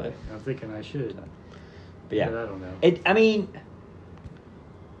Apparently. about it. I'm thinking I should. But yeah, But I don't know. I mean,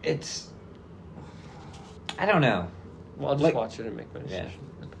 it's. I don't know. Well, I'll just Like- watch it and make my Yeah. decision.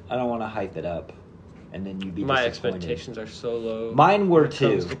 I don't want to hype it up, and then you be My disappointed. expectations are so low. Mine were when it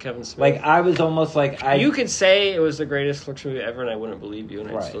comes too. to Kevin Smith. Like I was almost like You could say it was the greatest Clerks movie ever, and I wouldn't believe you, and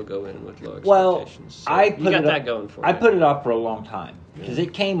I'd Right. still go in with low Well, expectations. So I you put got it that up, going for I you. put it off for a long time because Yeah.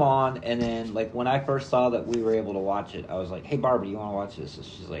 it came on, and then like when I first saw that we were able to watch it, I was like, "Hey, Barbara, do you want to watch this?" And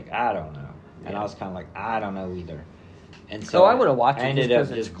she's like, "I don't know," and I was kind of like, "I don't know either." And so Oh, I wanna watch it I ended just up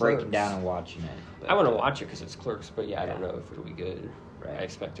 'cause it's just breaking Clerks. down and watching it. But, I want to watch it because it's Clerks, but yeah, I don't Yeah. know if it'll be good. Right. I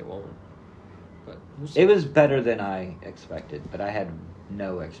expect it won't. But we'll see. It was better than I expected, but I had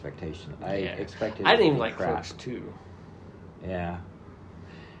no expectation. I Yeah. expected. I it to didn't even be like crap. Clerks 2. Yeah.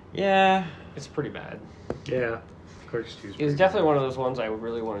 Yeah. It's pretty bad. Yeah. Clerks 2 is It was pretty definitely one of those ones I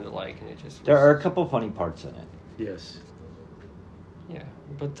really wanted to like, and it just There was- are a couple funny parts in it. good. Yes. Yeah,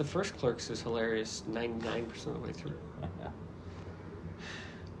 but the first Clerks is hilarious 99% of the way through.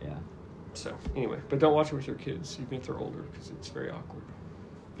 Yeah. So anyway, but don't watch it with your kids, even if they're older, because it's very awkward.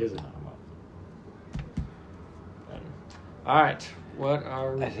 Is it? I don't know. All right, what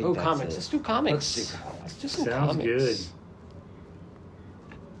are we? I think Oh, that's comics. it. Let's do comics. Let's do comics. Let's do some Sounds comics. good.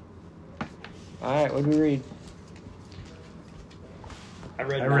 All right, what do we read? I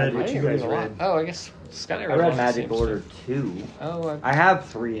read I what didn't you guys read a lot. read. Oh, I guess Scott and I read Magic Order 2. Oh, I have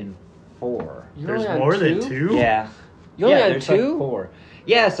 3 and 4. you're There's only on more than 2? 2? Yeah. You only yeah, on there's 2? like 4.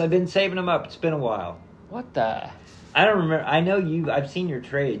 Yes, I've been saving them up. It's been a while. What the? I don't remember. I know you. I've seen your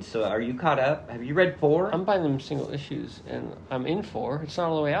trades. So are you caught up? Have you read 4? I'm buying them single issues, and I'm in 4. It's not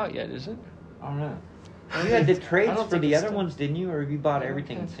all the way out yet, is it? I don't know. You had the I trades don't for think the it's other done. ones, didn't you? Or have you bought I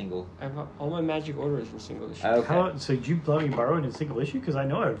everything in don't single? I've all my Magic Orders in single issues. Okay. So did you let me borrow it in single issue? Because I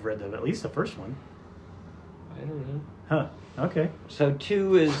know I've read at least the first one. I don't know. Huh. Okay. So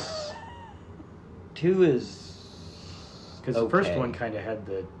 2 is 2 is Because the first one kind of had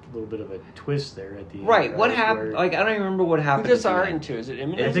the little bit of a twist there at the end. Right. What happened? Like, I don't even remember what happened. Who does the art in 2? Is it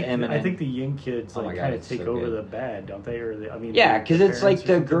Eminem? I think the Yin kids Oh my like God, kind of it's take so over good. the bad, don't they? Or yeah, because it's like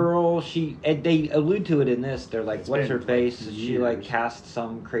the parents or something? girl. They allude to it in this. They're like, It's "What's been, her face?" like, She like years. cast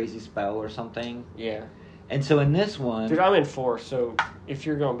some crazy spell or something. Yeah. And so in this one, Dude, I'm in 4, so if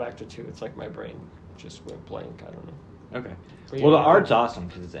you're going back to 2, it's like my brain just went blank. I don't know. okay. But Well, the yeah, art's awesome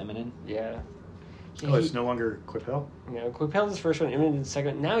because it's Eminem. Yeah. Oh, it's no longer Quipel? You know, Quipel's the first one, Eminem the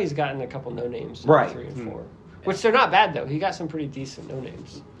second. Now he's gotten a couple no names, Right. 3 and 4, which they're not bad though. He got some pretty decent no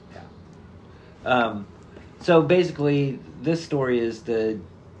names. So basically, this story is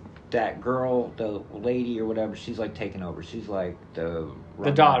that girl, the lady or whatever. She's like taking over. She's like the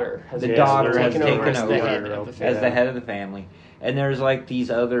daughter has The daughter has taken taken over as the over head of the as family. the head of the family. And there's like these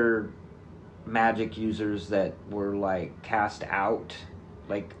other magic users that were like cast out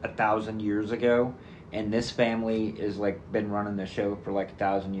like 1,000 years ago, and this family is like been running the show for like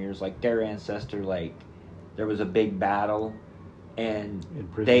 1,000 years. Like their ancestor, like there was a big battle and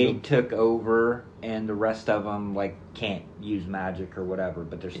they took over, and the rest of them like can't use magic or whatever,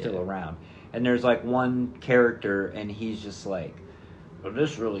 but they're still around. And there's like one character, and he's just like, well,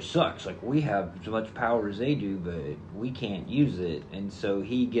 this really sucks. Like, we have as much power as they do, but we can't use it. And so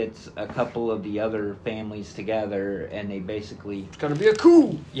he gets a couple of the other families together, and they basically... It's gonna be a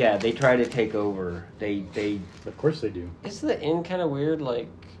coup! Yeah, they try to take over. They Of course they do. Isn't the end kind of weird? Like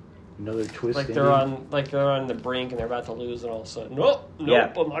Another twist. like ending. they're on the brink and they're about to lose, and all of a sudden, nope, I'm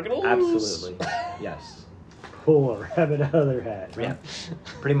not gonna lose. absolutely. Yes. Pull a rabbit out of their hat. Yeah,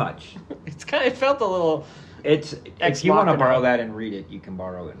 pretty much. It felt a little. It's Ex if you want to Machina. borrow that and read it, you can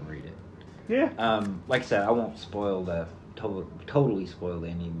borrow it and read it. Yeah. Like I said, I won't spoil the totally spoil the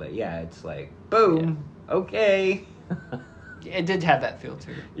ending, but yeah, it's like boom, okay. It did have that feel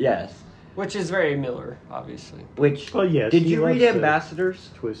too, Yes. which is very Miller, obviously. Which Well, yes, did he you read loves the Ambassadors?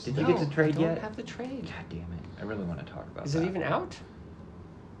 twist. Did you get the trade I don't yet? have the trade. God damn it! I really want to talk about. Is that. it even out?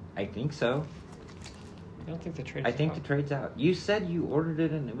 I think so. I don't think the trade. I think the trade's out. You said you ordered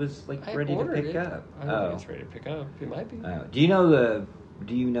it and it was like I ready to ordered pick it. up. I don't think it's ready to pick up. It might be. Do you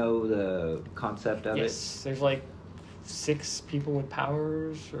know the concept of it? Yes, there's like 6 people with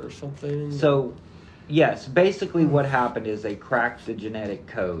powers or something. So, yes, basically what happened is they cracked the genetic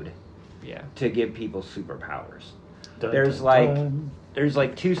code yeah, to give people superpowers. Dun, There's dun, like dun. there's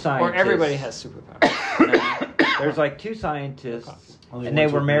like 2 scientists. or everybody has superpowers. There's like 2 scientists, Only and they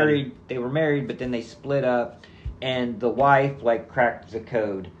ones were with married. money. They were married, but then they split up, and the wife like cracked the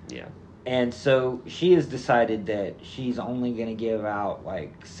code. Yeah, And so she has decided that she's only going to give out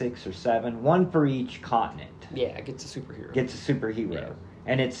like 6 or 7, one for each continent. yeah, it gets a superhero. Gets a superhero. Yeah.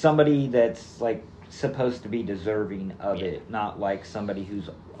 And it's somebody that's like supposed to be deserving of Yeah. it, not like somebody who's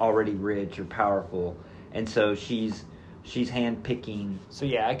already rich or powerful. And so she's handpicking So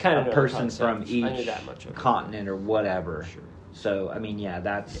yeah, I kind of a know person the from concept. I knew each that much of it. continent or whatever. Sure. So I mean, yeah,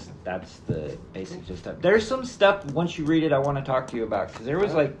 that's the basic gist of it. There's some stuff once you read it I want to talk to you about, because there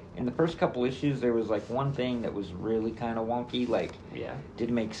was like in the first couple issues there was like one thing that was really kind of wonky, like Yeah.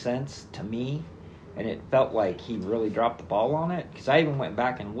 didn't make sense to me, and it felt like he really dropped the ball on it, because I even went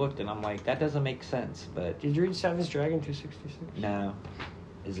back and looked and I'm like, that doesn't make sense. But Did you read Savage Dragon 266? no,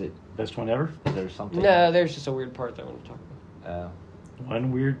 is Best one ever? there something? No, there's just a weird part that I want to talk about.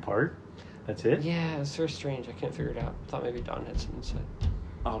 One weird part. That's it? Yeah, it's very strange. I can't figure it out. Thought maybe Don had some insight.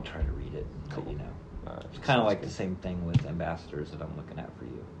 I'll try to read it. Cool. But, you know, All right, it's kind of sounds like good. the same thing with Ambassadors that I'm looking at for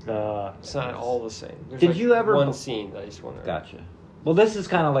you. It's not all the same. There's Did like you ever- one scene that I just want to. Gotcha. Well, this is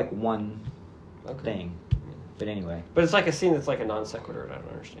kind of like one Okay. thing, but anyway, But it's like a scene that's like a non sequitur, and I don't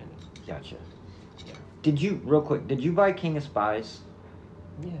understand it. gotcha. Yeah. Did you real quick? Did you buy King of Spies?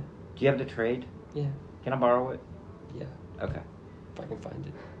 Yeah. Do you have the trade? Yeah. Can I borrow it? Yeah. Okay. If I can find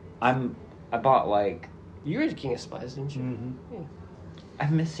it. I bought like You read King of Spies, didn't you? Mm-hmm. Yeah.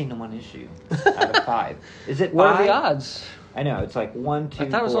 I'm missing 1 issue out of 5. Is it 5? What are the odds? I know it's like 1, 2, I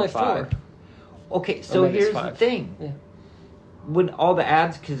thought it was 4, only 5. 4. Okay, so maybe it's here's the 5. thing. Yeah. When all the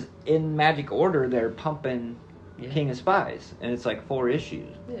ads, because in magic order they're pumping Yeah. King of Spies, and it's like 4 issues.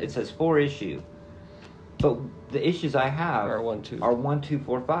 Yeah. It says 4 issue, but the issues I have Or 1, 2. are 1, 2,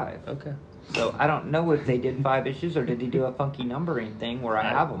 4, 5. Okay. So I don't know if they did 5 issues or did they do a funky numbering thing where I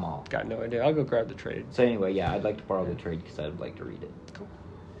have them all. Got no idea. I'll go grab the trade. So anyway, yeah, I'd like to borrow the trade because I'd like to read it. Cool.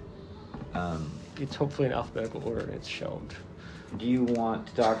 Um, It's hopefully in alphabetical order and it's shelved. do you want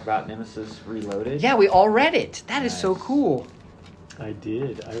to talk about Nemesis Reloaded? Yeah, we all read it. That is so Nice. cool. I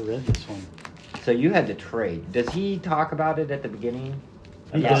did. I read this one. So you had the trade. Does he talk about it at the beginning?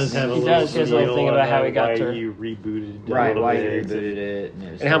 He does have a He little does. He has a little spiel thing about on how he got why to... you rebooted a Right, little why bit. you rebooted it. And,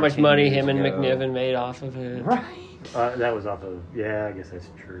 And how much 13 money years him and ago. McNiven made off of it. Right. That was off of... Yeah, I guess that's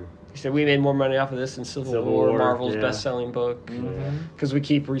true. He said, we made more money off of this than Civil Civil War, War, Marvel's yeah. best-selling book. Mm-hmm. Because we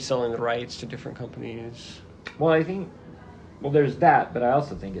keep reselling the rights to different companies. Well, I think... Well, there's that, but I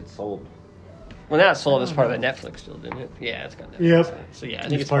also think it sold. Well, now it's sold as part of the Netflix deal, didn't it? Yeah, it's got Netflix. Yep. in it. So yeah, I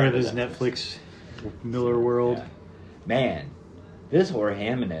think It's part of his Netflix Miller World. Yeah. Man, this Jorge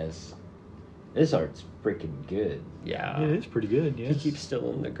Jimenez, this art's freaking good. Yeah. It is pretty good, He yes. keeps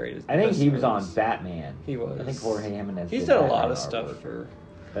still in the greatest. I think best he was on artists. Batman. He was. I think Jorge Jimenez. He's did done a Batman lot of stuff artwork. for...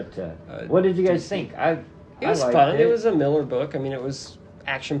 But what did you guys DC. think? It was liked fun. It was a Miller book. I mean, it was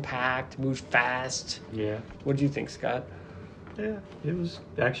action-packed, moved fast. Yeah. What do you think, Scott? Yeah, it was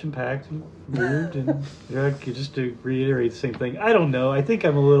action-packed and weird. And just to reiterate the same thing, I don't know. I think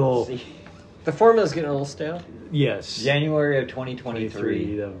I'm a little... The formula's getting a little stale. Yes. January of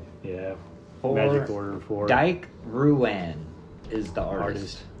 2023. Yeah. For Magic Order 4. Dyke Ruan is the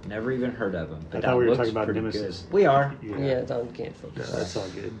artist. Never even heard of him. I But thought we that were looks talking about pretty Nemesis. good. We are. Yeah, Don can't focus. That's all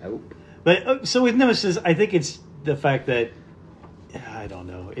good. Nope. But so with Nemesis, I think it's the fact that I don't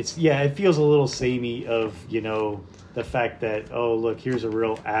know. It feels a little samey of, the fact that, oh, look, here's a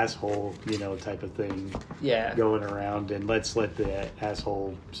real asshole, type of thing Yeah. going around, and let's let the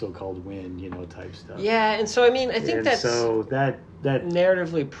asshole so-called win, type stuff. Yeah, and so I mean, I think And that's so that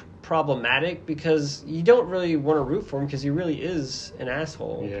narratively problematic because you don't really want to root for him because he really is an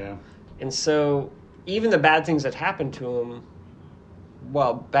asshole. yeah. And so even the bad things that happen to him,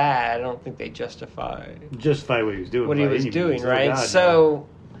 while bad, I don't think they justify Justify what he was doing. what he by was any doing, means. Oh, right? God, So,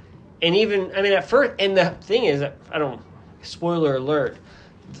 and even, I mean, at first, and the thing is, spoiler alert,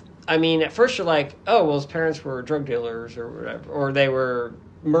 I mean, at first you're like, oh, well, his parents were drug dealers or whatever, or they were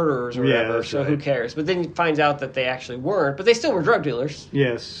murderers or Yeah, whatever, that's so who right. cares? But then you find out that they actually weren't, but they still were drug dealers.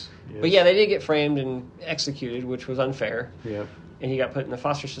 Yes. But yeah, they did get framed and executed, which was unfair, Yep. and he got put in the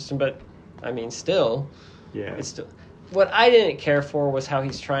foster system, but, I mean, still, Yeah. it's still... What I didn't care for was how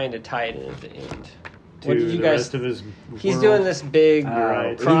he's trying to tie it in at the end. What did you the guys... rest of his He's world. doing this big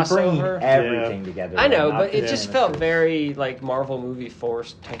Right. He's bringing crossover. everything together. I know, not but it the just felt Nemesis. very like Marvel movie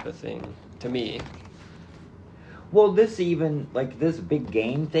Force type of thing to me. Well, this big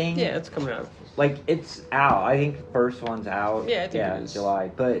game thing. Yeah, it's coming out. Like, it's out. I think the first one's out. Yeah, I think it is.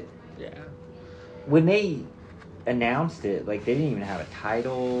 July. But Yeah. when they announced it, like, they didn't even have a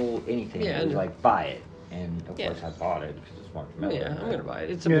title, anything. Yeah, It was no. like, buy it. And, of Yeah. course, I bought it because it's Mark Miller. Yeah, I'm gonna buy it.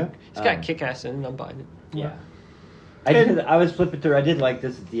 It's Yeah. it's got kick-ass in it. I'm buying it. Yeah. I was flipping through. I did like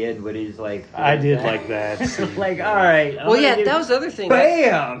this at the end when he's like... I did like that scene. Like, all right. I'm Well, gonna yeah, do- that was the other thing.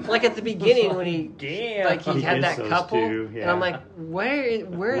 Bam! Like at the beginning when he Damn. like he He had gets that those couple, two, and yeah. I'm like, where is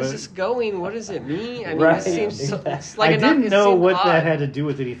What? this going? What does it mean? I mean, Right, it seems so, exactly. it's like I it didn't it know seemed what odd. that had to do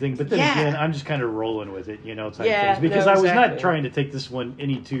with anything, but then Yeah. again, I'm just kind of rolling with it, type Yeah, things. Because no, I was not exactly. trying to take this one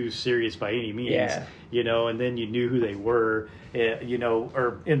any too serious by any means, Yeah. and then you knew who they were,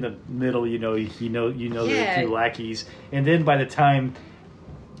 or in the middle, you know Yeah. the two lackeys, and then by the time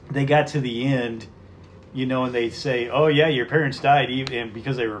they got to the end, and they say, "Oh yeah, your parents died," and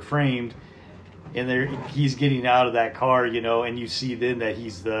because they were framed. And he's getting out of that car, and you see then that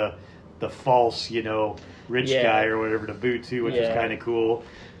he's the false, rich Yeah. guy or whatever to boot too, which is Yeah. kind of cool.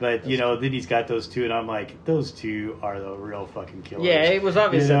 But then he's got those two, and I'm like, those two are the real fucking killers. Yeah, it was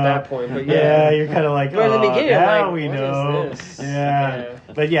obvious at that point, but yeah, you're kind of like, But in the beginning, now like, we what is know. this? Yeah.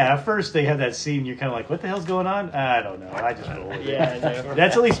 Yeah. But yeah, at first they had that scene, you're kind of like, what the hell's going on? I don't know. I just roll with Yeah, it. I know.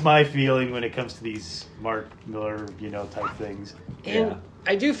 That's at least my feeling when it comes to these Mark Miller, type things. And Yeah.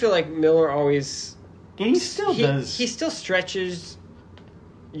 I do feel like Miller always And he still does. He still stretches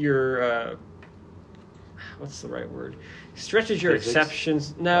your what's the right word? Stretches your Physics?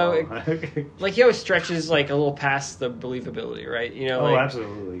 exceptions. No, Oh. like he always stretches like a little past the believability, right? Oh, like,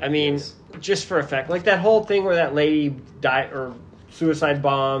 absolutely. I mean, Yes. just for effect, like that whole thing where that lady died or suicide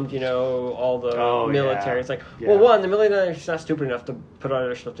bombed, all the Oh, military. yeah. It's like, Yeah. well, one, the military's not stupid enough to put all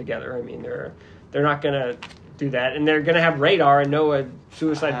their stuff together. I mean, they're not gonna do that, and they're gonna have radar and know a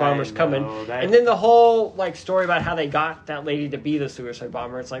suicide bomber's I coming. know, that- And then the whole like story about how they got that lady to be the suicide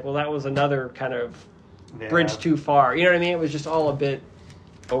bomber. It's like, well, that was another kind of Yeah. bridge too far. You know what I mean? It was just all a bit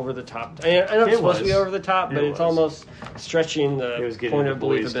over the top. I know it's It supposed to be was. over the top, but It it's was. almost stretching It the was getting point into of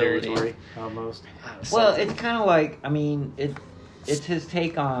boys' believability. territory, almost. Well, Something. it's kind of like, I mean, it's his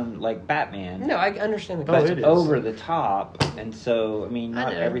take on, like, Batman. No, I understand the Oh, But concept. it is. over the top, and so, I mean, I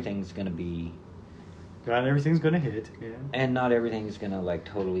not know. everything's going to be Not everything's gonna hit. Yeah. And not everything's gonna like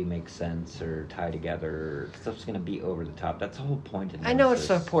totally make sense or tie together. Stuff's gonna be over the top. That's the whole point. I know it's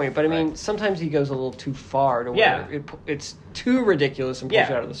the point, but I mean, sometimes he goes a little too far to where it's too ridiculous and pulls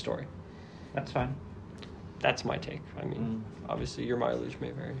you out of the story. That's fine. That's my take. I mean, obviously your mileage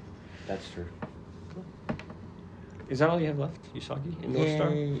may vary. That's true. Is that all you have left, Usagi, in North Star?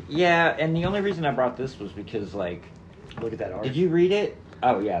 Yeah, and the only reason I brought this was because, like... Look at that art. Did you read it?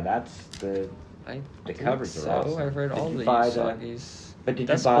 Oh, yeah, that's the covers are awesome. I've read all the Usagis. But did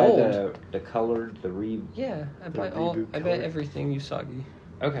you buy the colored, Yeah, I buy everything Usagi.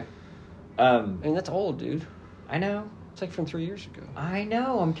 Okay. I mean, that's old, dude. I know. It's like from 3 years ago. I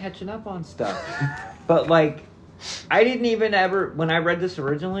know, I'm catching up on stuff. But, like, I didn't even ever... When I read this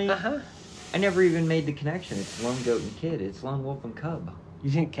originally... I never even made the connection. It's Lone Goat and Kid. It's Lone Wolf and Cub.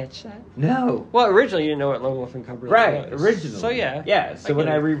 You didn't catch that? No. Well, originally you didn't know what Lone Wolf and Cub really was. Originally. So, yeah. Yeah, so when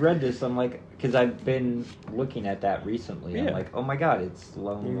I reread this, I'm like... Because I've been looking at that recently. I'm like, oh my god, it's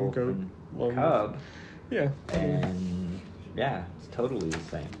Lone Wolf and Cub. Yeah. And, yeah, it's totally the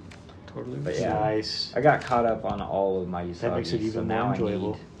same. Totally. But yeah, nice. I got caught up on all of my Usagi. That makes it even more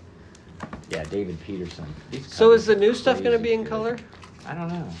enjoyable. David Peterson. So is the new stuff going to be in color? I don't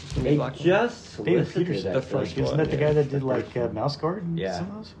know. They just solicited the first one. Isn't that the guy that did like Mouse Guard and some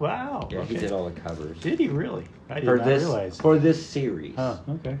of those? Wow. Yeah, he did all the covers. Did he really? I did not realize. For this series. Oh,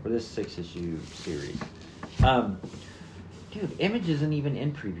 okay. For this 6-issue series. Dude, Image isn't even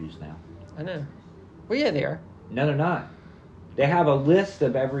in previews now. I know. Well, yeah, they are. No, they're not. They have a list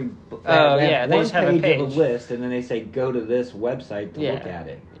of every... they just have a page. Of a list, and then they say, go to this website to look at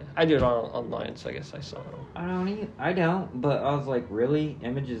it. I do it online, so I guess I saw it. I don't, but I was like, really?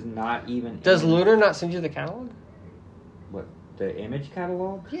 Image is not even... Does Lunar not send you the catalog? What, the Image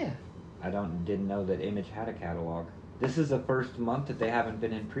catalog? Yeah. I didn't know that Image had a catalog. This is the first month that they haven't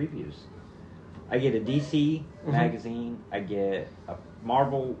been in previews. I get a DC magazine, I get a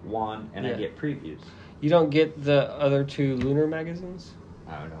Marvel one, and I get previews. You don't get the other two Lunar magazines?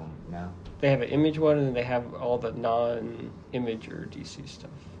 I don't know. They have an Image one, and then they have all the non-Image or DC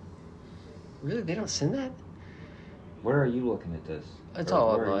stuff. Really? They don't send that? Where are you looking at this? It's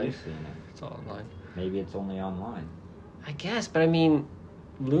all where online. Are you seeing it? It's all online. Maybe it's only online. I guess, but I mean,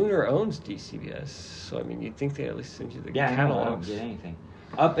 Lunar owns DCBS, so I mean, you'd think they'd at least send you the catalogs. I don't get anything.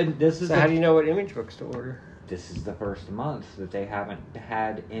 So how do you know what Image books to order? This is the first month that they haven't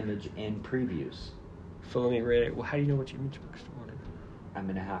had Image in previews. Filoni read it. Well, how do you know which Image books to order? I'm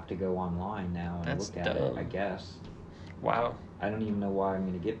gonna have to go online now and look at it, I guess. Wow. I don't even know why I'm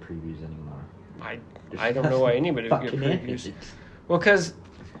gonna get previews anymore. I don't know why anybody would get previews. Well, because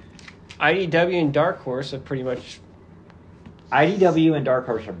IDW and Dark Horse are pretty much... IDW and Dark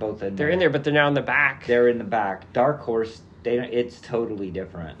Horse are both in there. They're in there, but they're now in the back. They're in the back. Dark Horse, it's totally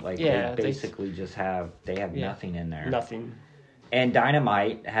different. Like, they basically just have... They have nothing in there. Nothing. And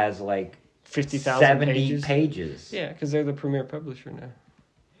Dynamite has, like... 50,000 70 pages. Yeah, because they're the premier publisher now.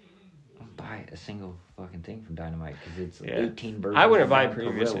 Buy a single fucking thing from Dynamite because it's 18 versions. I wouldn't buy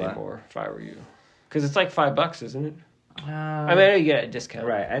previews anymore if I were you, because it's like $5, isn't it? I mean, I know you get a discount,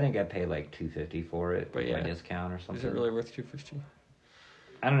 right? I think I paid like $2.50 for it, but by discount or something. Is it really worth $2.50?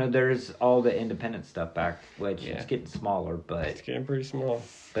 I don't know. There's all the independent stuff back, which it's getting smaller, but it's getting pretty small.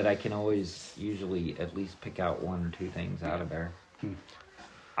 But I can always usually at least pick out one or two things out of there.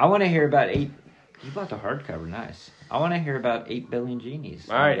 I want to hear about 8. You bought the hardcover, nice. I want to hear about 8 Billion Genies.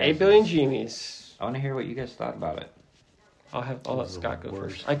 All right, 8 Billion Genies. I want to hear what you guys thought about it. I'll let Scott go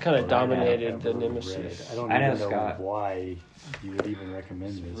first. I kind of dominated the Nemesis. I don't even know why you would even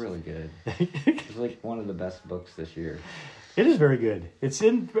recommend this. It's really good. It's like one of the best books this year. It is very good. It's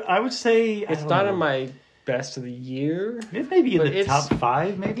in, I would say... It's not in my best of the year. It may be in the top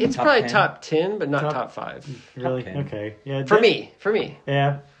 5, maybe? It's probably top 10, but not top 5. Really? Okay. Yeah. For me.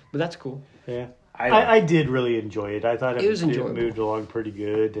 Yeah. But that's cool. Yeah. I did really enjoy it. I thought it moved along pretty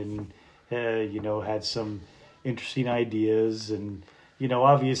good and, had some interesting ideas. And,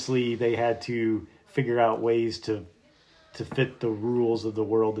 obviously they had to figure out ways to fit the rules of the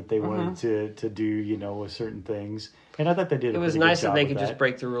world that they wanted to do, with certain things. And I thought they did. It was nice that they could just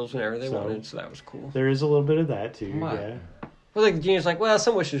break the rules whenever they wanted, so that was cool. There is a little bit of that too. Yeah. Well, like the genius,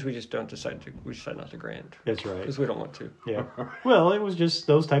 some wishes we just decide not to grant. That's right, because we don't want to. Yeah. Well, it was just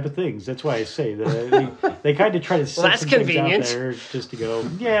those type of things. That's why I say that they kind of try to set some things out there just to go.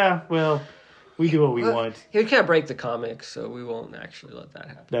 Yeah. Well, we do what we want. He would kind of break the comics, so we won't actually let that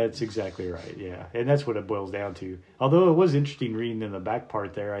happen. That's exactly right. Yeah, and that's what it boils down to. Although it was interesting reading in the back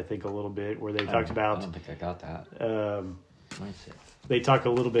part there, I think a little bit where they talked about. I don't think I got that. mindset. They talk a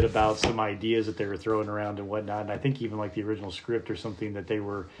little bit about some ideas that they were throwing around and whatnot. And I think even like the original script or something that they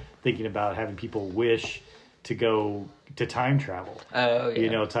were thinking about having people wish to go to time travel. Oh, yeah. You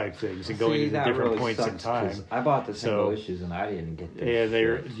know, type things and going into different points in time. I bought the single issues and I didn't get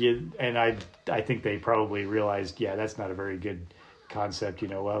this. And I think they probably realized, that's not a very good concept. You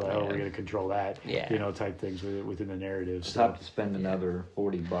know, well, how are we going to control that? Yeah. You know, type things within the narrative. Just have to spend another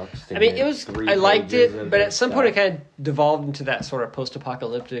 $40 to I mean, get it was. 3 I liked pages it, of but that at some stuff. point it kind of devolved into that sort of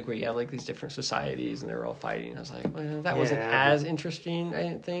post-apocalyptic where you have like these different societies and they're all fighting. I was like, well, that wasn't as interesting. I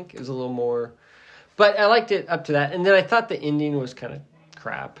didn't think it was a little more, but I liked it up to that. And then I thought the ending was kind of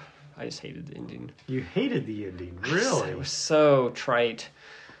crap. I just hated the ending. You hated the ending, really? It was so trite.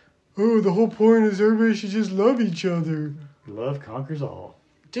 Oh, the whole point is everybody should just love each other. Love conquers all.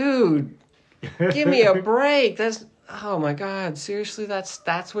 Dude, give me a break. That's, oh my God, seriously,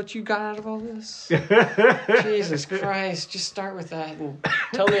 that's what you got out of all this? Jesus Christ, just start with that and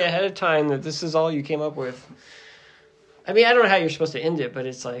tell me ahead of time that this is all you came up with. I mean, I don't know how you're supposed to end it, but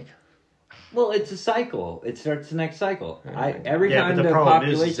it's like... Well, it's a cycle. It starts the next cycle. Right. Every time but the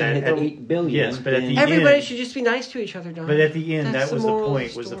population hits 8 billion... Yes, but at the everybody end, should just be nice to each other, Don. But at the end, That's that was the moral of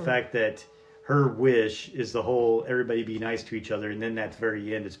point, was the story. fact that her wish is the whole everybody be nice to each other, and then at the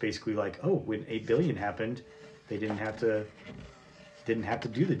very end, it's basically like, oh, when 8 billion happened, they didn't have to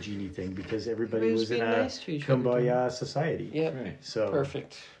do the genie thing because everybody was in a nice to each kumbaya other. society. Yep. Right. So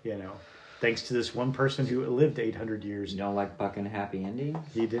Perfect. you know, thanks to this one person who lived 800 years, You don't like fucking happy endings?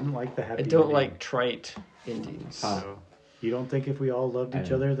 he didn't like the happy I don't ending. like trite endings. So you don't think if we all loved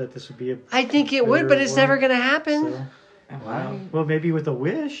each other that this would be a I think it would, but it's never going to happen. So, wow. Well, maybe with a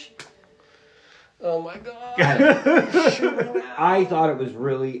wish. Oh my God. I thought it was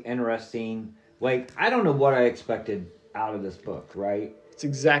really interesting. Like, I don't know what I expected out of this book, right? It's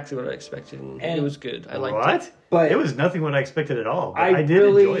exactly what I expected, and it was good. I liked What? it. But It was nothing what I expected at all. But I I did enjoy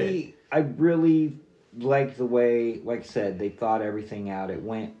it. really, I really liked the way, like I said, they thought everything out. It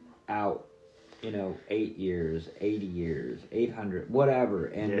went out, 8 years, 80 years, 800, whatever.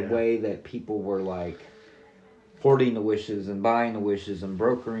 And the way that people were like hoarding the wishes and buying the wishes and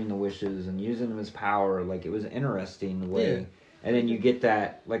brokering the wishes and using them as power. Like, it was interesting the way. Yeah. And then you get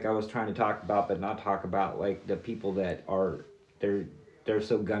that, like I was trying to talk about, but not talk about, like the people that are, they're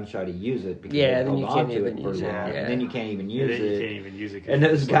so gun shy to use it because they then held you on can't to even it for use it. long. Yeah. And then you can't even And use then you it. can't even use it. 'cause And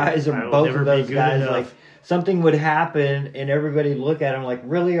it's those guys like, are, I will both never of be those good guys, enough. like, something would happen and everybody would look at them like,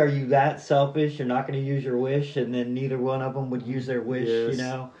 really, are you that selfish? You're not going to use your wish? And then neither one of them would use their wish,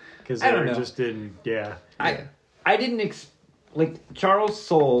 Yes. Because I they don't were know. just in, I didn't like, Charles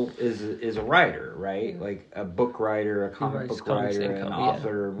Soule is a writer, right? Like a book writer, a comic book comics writer, and an comic,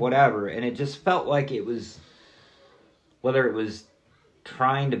 author, whatever. And it just felt like it was, whether it was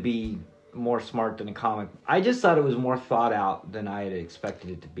trying to be more smart than a comic, I just thought it was more thought out than I had expected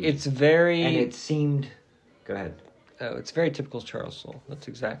it to be. It's very... And it seemed... Go ahead. Oh, it's very typical Charles Soule. That's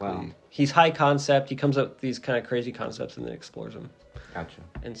exactly... Wow. He's high concept. He comes up with these kind of crazy concepts and then explores them. Gotcha.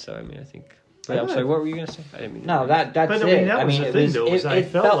 And so, I mean, I think... But I'm sorry, what were you going to say? I didn't mean to... No, that's But, I mean, it. that was the it thing, was, though, was I it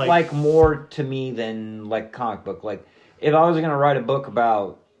felt felt like- like more to me than like comic book. Like, if I was going to write a book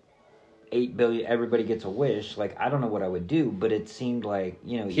about 8 billion, everybody gets a wish, like, I don't know what I would do, but it seemed like,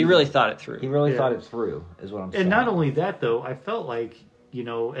 He really thought it through. He really thought it through, is what I'm saying. And not only that, though, I felt like,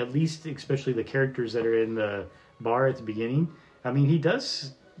 at least especially the characters that are in the bar at the beginning, I mean,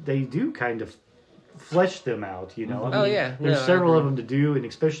 they do kind of flesh them out, I mean, Oh, yeah. there's No, I several of agree. them to do, and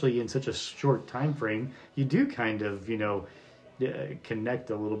especially in such a short time frame, you do kind of, connect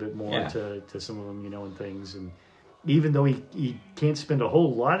a little bit more to some of them, and things. And even though he can't spend a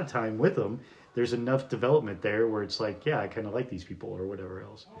whole lot of time with them, there's enough development there where it's like, yeah, I kind of like these people or whatever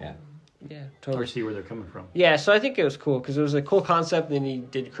else. Yeah. Yeah, Or totally. see where they're coming from. Yeah, so I think it was cool because it was a cool concept, and then he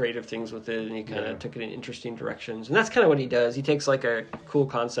did creative things with it, and he kind of took it in interesting directions. And that's kind of what he does. He takes like a cool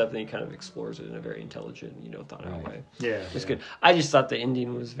concept and he kind of explores it in a very intelligent, thought out way. Yeah. It's good. I just thought the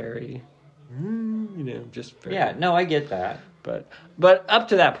ending was very, just very... Yeah, no, I get that. But up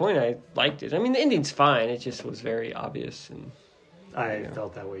to that point, I liked it. I mean, the ending's fine. It just was very obvious, and I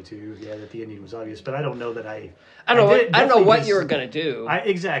felt that way too. Yeah, that the ending was obvious, but I don't know that I I don't know definitely what just- you were gonna do.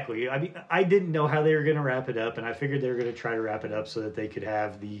 Exactly. I mean, I didn't know how they were going to wrap it up, and I figured they were going to try to wrap it up so that they could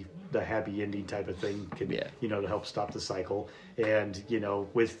have the happy ending type of thing, to help stop the cycle. And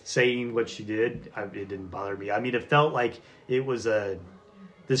with saying what she did, it didn't bother me. I mean, it felt like it was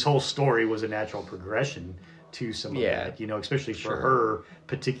this whole story was a natural progression to some of that, especially for her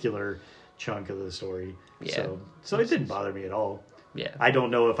particular chunk of the story. Yeah. So it didn't bother me at all. Yeah. I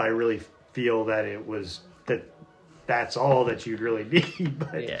don't know if I really feel that it was that's all that you'd really need,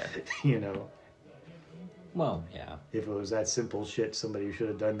 but Well, yeah. If it was that simple shit, somebody should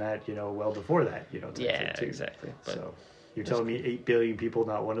have done that, well before that, type Yeah, thing too. exactly. But So you're telling me 8 billion people,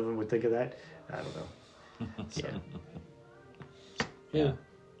 not one of them would think of that? I don't know. So. Yeah.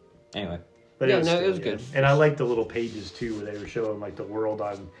 Anyway. But it was good. And I like the little pages too, where they were showing like the world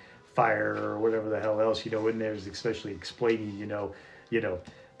on fire or whatever the hell else, in there's especially explaining,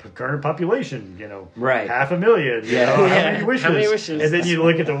 current population, right, 500,000, how many wishes? How many wishes? And then you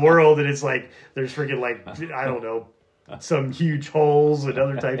look at the world and it's like there's freaking I don't know, some huge holes and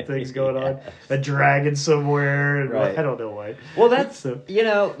other type things going on. A dragon somewhere, and right. I don't know why. Well, that's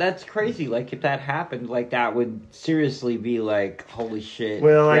that's crazy. Like if that happened, like that would seriously be like, holy shit.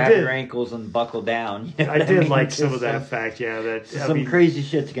 Well, grab your ankles and buckle down. I did like some of that fact. Yeah, that some crazy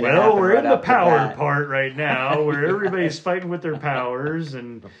shit's gonna happen. Well, we're right in the off power part right now, where everybody's fighting with their powers,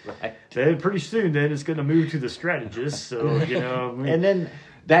 and right. then pretty soon, then it's going to move to the strategist. So and then.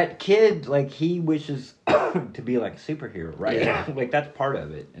 That kid, like, he wishes to be like a superhero, right? Yeah. Like, that's part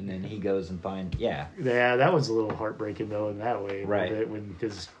of it. And then he goes and finds, Yeah, that was a little heartbreaking, though, in that way. Right. When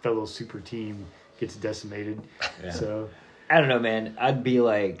his fellow super team gets decimated. Yeah. So, I don't know, man. I'd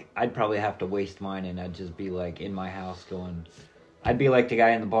probably have to waste mine, and I'd just be, like, in my house going... I'd be like the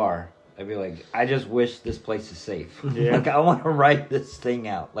guy in the bar. I'd be like, I just wish this place is safe. Yeah. Like, I want to write this thing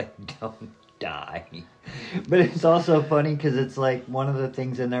out. Like, don't die. But it's also funny because it's like one of the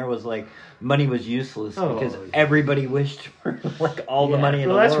things in there was like money was useless because everybody wished for like all the money in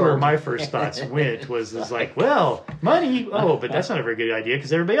the world. Well, that's where my first thoughts went was like, well, money. Oh, but that's not a very good idea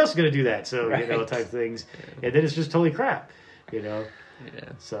because everybody else is going to do that. So right. Type things, and then it's just totally crap. Yeah.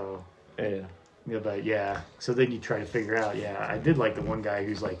 So yeah. Yeah, but so then you try to figure out. I did like the one guy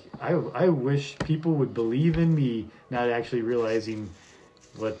who's like, I wish people would believe in me, not actually realizing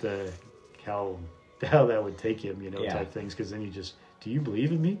what how that would take him, type things. Because then you just, do you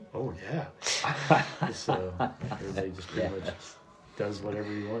believe in me? Oh yeah. So everybody just pretty much does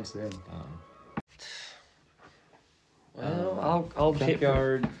whatever he wants then. Well, I'll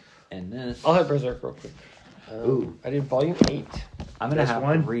Junkyard and this. I'll hit Berserk real quick. Ooh. I did volume 8. I'm going to have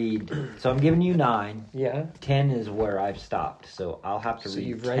to read. So I'm giving you 9. Yeah. 10 is where I've stopped. So I'll have to read 10. So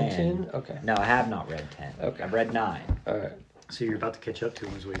you've read 10? Okay. No, I have not read 10. Okay. I've read 9. All right. So you're about to catch up to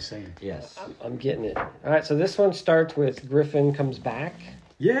him is what he's saying. Yes. I'm getting it. All right, so this one starts with Griffin comes back.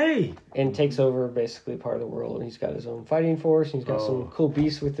 Yay! And takes over basically part of the world. And he's got his own fighting force. And he's got some cool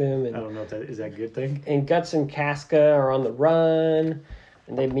beasts with him. And I don't know if that is that a good thing. And Guts and Casca are on the run.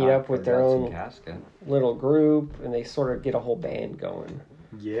 And they meet up with their own little group. And they sort of get a whole band going.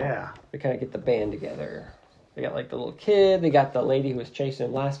 Yeah. They kind of get the band together. They got like the little kid. They got the lady who was chasing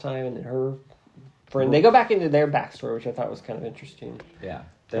him last time. And then her friend. They go back into their backstory, which I thought was kind of interesting. Yeah.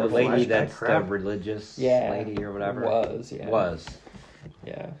 The lady that's the religious lady or whatever. Was.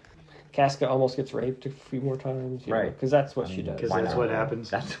 Yeah. Casca almost gets raped a few more times. Right. Because that's what she does. Because that's what happens.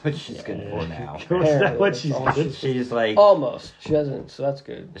 That's what she's good for now. Is that what she's good? She's like... Almost. She doesn't, so that's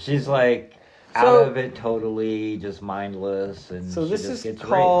good. She's like out of it totally, just mindless. And so this is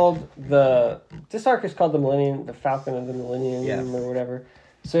called this arc is called the Falcon of the Millennium or whatever.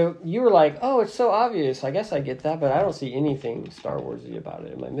 So you were like, oh, it's so obvious. I guess I get that, but I don't see anything Star Warsy about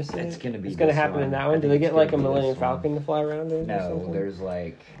it. Am I missing it? It's going to be. It's going to happen in that one. Do they get like a Millennium Falcon to fly around in? No, there's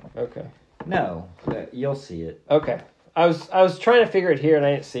like. Okay. No, you'll see it. Okay. I was trying to figure it here and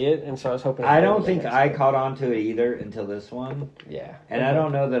I didn't see it, and so I was hoping. I don't think I caught on to it either until this one. Yeah. And I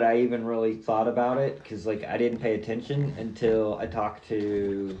don't know that I even really thought about it because like I didn't pay attention until I talked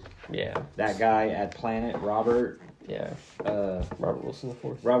to that guy at Planet, Robert. Yeah. Robert Wilson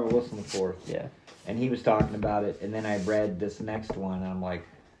IV. Robert Wilson IV. Yeah. And he was talking about it, and then I read this next one, and I'm like,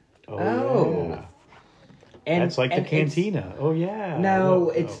 oh. Yeah. And that's like the cantina. Oh yeah. No,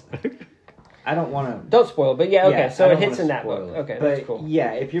 it's. I don't want to. Don't spoil, but okay. So it hits in that book. Okay, but that's cool.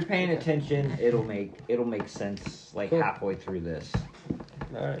 Yeah, if you're paying attention, it'll make sense like halfway through this.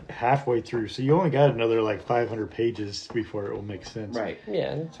 All right. Halfway through, so you only got another like 500 pages before it will make sense. Right.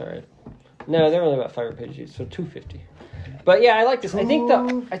 Yeah, that's all right. No, they're only about 500 pages, so 250. But yeah, I like this. I think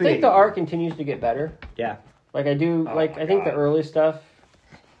the art continues to get better. Yeah. Like I do. I think the early stuff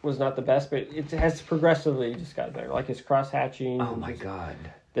was not the best, but it has progressively just got better. Like his cross hatching. Oh my god.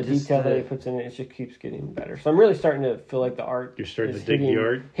 The detail that he puts in it just keeps getting better. So I'm really starting to feel like the art. You're starting to dig the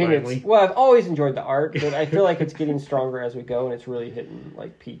art. Finally. Well, I've always enjoyed the art, but I feel like it's getting stronger as we go, and it's really hitting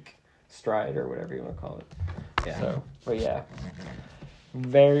like peak stride or whatever you want to call it. Yeah. So, but yeah,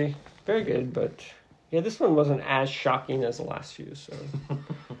 very, very good. But yeah, this one wasn't as shocking as the last few. So,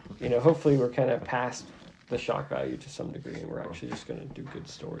 hopefully we're kind of past the shock value to some degree, and we're actually just going to do good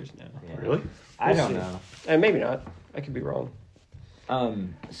stories now. Yeah. Really? I don't know. And maybe not. I could be wrong.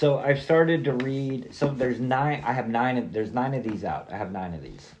 So I've started to read. So there's 9. I have 9. There's 9 of these out. I have 9 of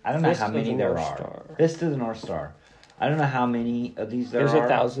these. I don't know how many there are. Fist of the North Star. I don't know how many of these there are. There's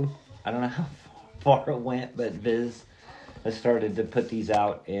 1,000. I don't know how far it went, but Viz has started to put these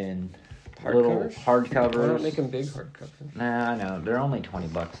out in little hardcovers. Why not make them big hardcover? Nah, I know. They're only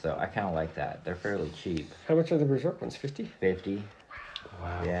 $20 though. I kind of like that. They're fairly cheap. How much are the Berserk ones? 50? 50.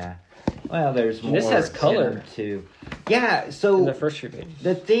 Wow. Yeah. Well, there's more. This has color too. Yeah. So in the first 3 pages.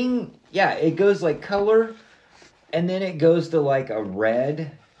 the thing, yeah, it goes like color, and then it goes to like a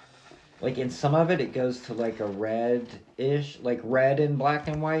red. Like in some of it goes to like a red-ish, like red and black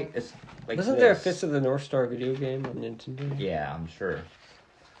and white. It's like Wasn't there a Fist of the North Star video game on Nintendo? Yeah, I'm sure.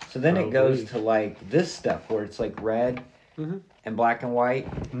 So then it goes to like this stuff where it's like red and black and white.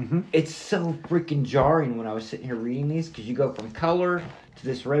 Mm-hmm. It's so freaking jarring when I was sitting here reading these because you go from color to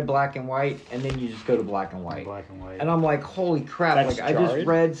this red, black, and white, and then you just go to black and white. Black and white. And I'm like, holy crap! That's like jarring. I just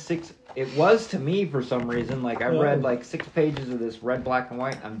read 6. It was to me for some reason. Like I read like 6 pages of this red, black, and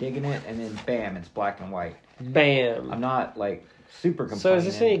white. I'm digging it, and then bam, it's black and white. Bam. I'm not like super complaining. So is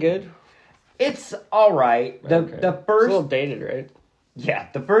this any good? It's all right. The Okay. the first It's a little dated, right? Yeah,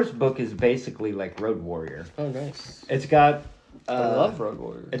 the first book is basically like Road Warrior. Oh, nice. It's got. I love Road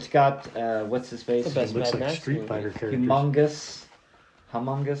Warrior. It's got what's his face? The best It looks Mad like Max Street movie. Fighter characters.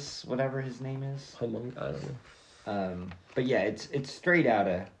 Humongous, whatever his name is. I don't know. But yeah, it's straight out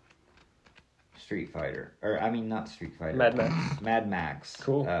of Street Fighter, or I mean not Street Fighter. Mad Max. Mad Max.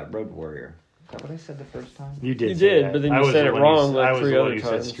 Cool. Road Warrior. Is that what I said the first time? You did. You say did, that. but then I you was said the it one wrong who- like I was 3 the one other who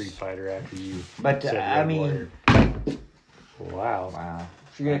times. said Street Fighter after you. But said I Road mean, Warrior. Wow. wow.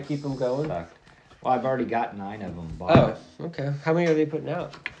 So you're gonna keep them going? Sucked. Well, I've already got 9 of them bought. Oh, okay. How many are they putting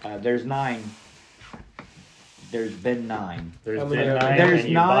out? There's 9. There's been 9. There's How many been are there? 9. There's and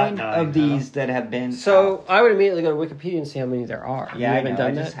you bought 9 of these that have been. So I would immediately go to Wikipedia and see how many there are. Yeah, you I haven't know,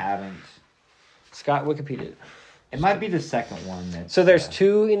 done I that. just haven't. Scott Wikipedia. It might be the second one that. So there's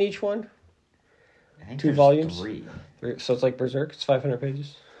 2 in each one. I think 2 there's volumes? 3. So it's like Berserk. It's 500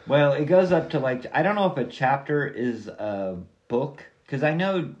 pages. Well, it goes up to like I don't know if a chapter is a book because I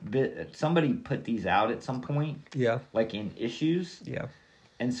know that somebody put these out at some point, Yeah. like in issues, Yeah.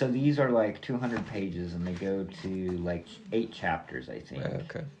 and so these are like 200 pages, and they go to like 8 chapters, I think.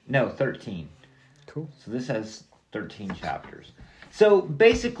 Okay. No, 13. Cool. So this has 13 chapters. So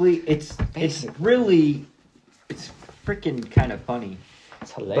basically, it's really it's freaking kind of funny.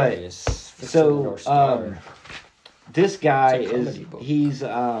 It's hilarious. Fist of the So North Star. this guy It's a is comedy book. he's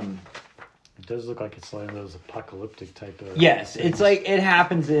It does look like it's one of those apocalyptic type of. yes, things. it's like it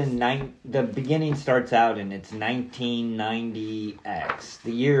happens in the beginning starts out and it's 1990X,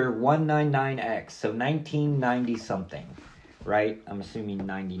 the year 199X, so 1990 something, right? I'm assuming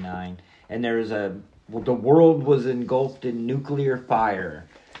 99, and there's the world was engulfed in nuclear fire,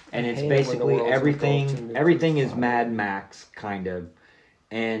 and it's hate it when the basically world's engulfed in nuclear everything is fire. Mad Max kind of,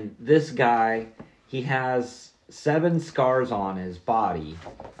 and this guy he has 7 scars on his body,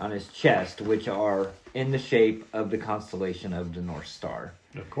 on his chest, which are in the shape of the constellation of the North Star.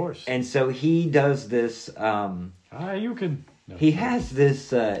 Of course. And so he does this. You can. No. He has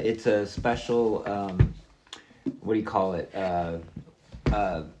this. It's a special. What do you call it?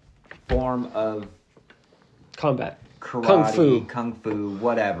 Form of Combat. karate, kung fu,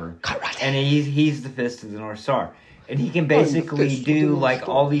 whatever. Karate. And he's the Fist of the North Star. And he can I'm the basically Fist of the do North like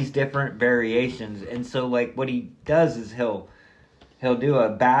Star. all these different variations. And so like what he does is he'll do a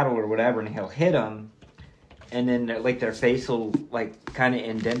battle or whatever and he'll hit them. And then like their face will like kind of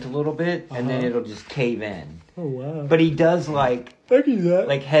indent a little bit and then it'll just cave in. Oh, wow. But he does like I can do that.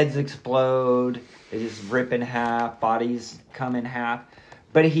 like heads explode, they just rip in half, bodies come in half.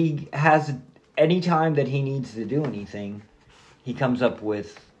 But he has any time that he needs to do anything, he comes up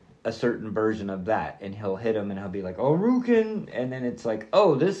with a certain version of that, and he'll hit him, and he'll be like, "Oh, Rukin," and then it's like,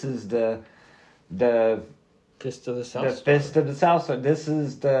 "Oh, this is the Fist of the South the Star. Fist of the South Star. This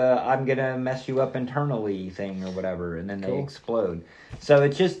is the I'm gonna mess you up internally thing or whatever," and then they Cool. explode. So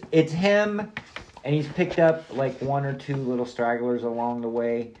it's him, and he's picked up like 1 or 2 little stragglers along the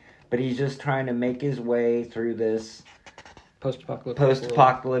way, but he's just trying to make his way through this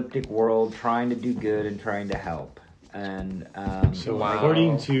post-apocalyptic world, trying to do good and trying to help. And So Wow.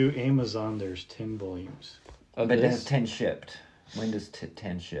 according to Amazon, there's 10 volumes. Of but this? there's 10 shipped. When does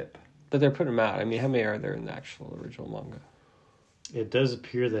 10 ship? But they're putting them out. I mean, how many are there in the actual original manga? It does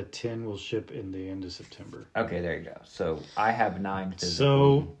appear that 10 will ship in the end of September. Okay, there you go. So I have 9 physically.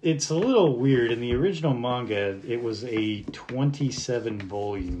 So it's a little weird. In the original manga, it was a 27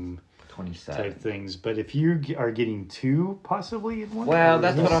 volume 27. type things. But if you are getting 2 possibly in one, Well,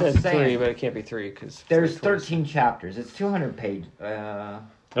 that's You what I'm said saying. 3, but it can't be 3 because There's 13 chapters. It's 200 pages.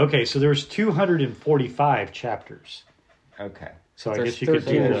 okay, so there's 245 chapters. Okay. So I There's guess you could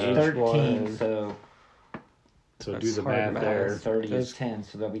 13 do in the, each 13, one. so so That's do the hard math math. there. 30 There's- is 10,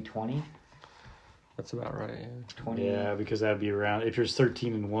 so that'll be 20. That's about right. Yeah. 20. Yeah, because that'd be around. If there's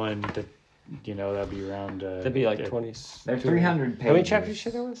 13 in one, that that'd be around. That'd be like 20. They're 300 pages. How many chapters did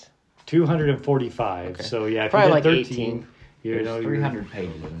you say there was? 245. Okay. So yeah, if Probably you like get 18. There's 300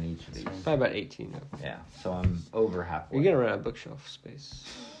 pages in each of these. Probably about 18. Though. Yeah, so I'm over halfway. You're gonna run out of bookshelf space.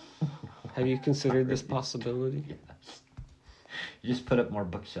 Have you considered this possibility? Yes. You just put up more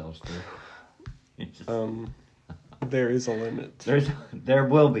bookshelves, dude. There is a limit. There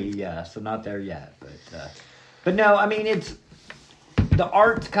will be, yeah. So not there yet, but no. I mean, the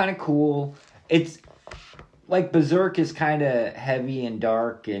art's kind of cool. It's like Berserk is kind of heavy and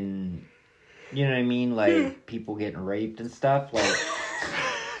dark, and you know what I mean, like people getting raped and stuff. Like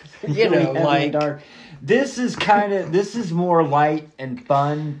You know, really heavy like and dark. This is more light and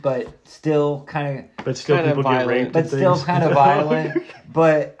fun, but still kind of. But still, Kind of people get violent. raped. But and still things. kind of violent.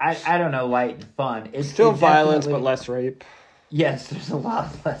 But I don't know, light and fun. It's still it violence, definitely- but less rape. Yes, there's a lot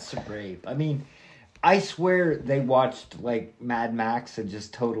less rape. I mean, I swear they watched like Mad Max and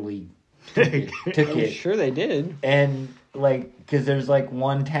just totally took I'm it. sure they did. And like, because there's like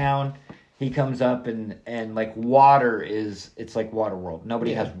one town, he comes up and like water it's like water world.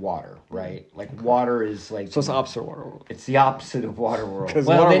 Nobody Yeah. has water, right? Like water is like So it's the opposite of Waterworld. it's the opposite of water world. 'Cause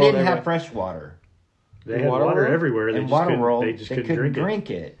Well, they Waterworld didn't every- have fresh water. They had Water water World? everywhere. They In just water couldn't, world, they just they couldn't couldn't drink drink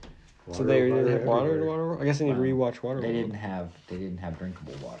it. So they didn't have water in everywhere. Waterworld? I guess I need to rewatch Waterworld. They didn't have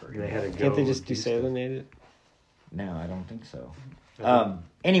drinkable water. They had to go. Can't they just do stuff. desalinate it? No, I don't think so. Okay.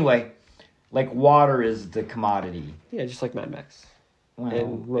 Anyway, like water is the commodity. Yeah, just like Mad Max. Well,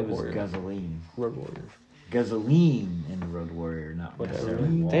 And Road it was Warrior. gasoline. Road Warrior. Gasoline in the Road Warrior, not Whatever.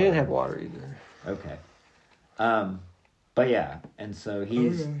 necessarily water. They didn't have water either. Okay. But yeah, and so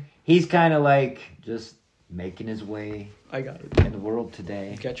he's kind of like just making his way I got it. in the world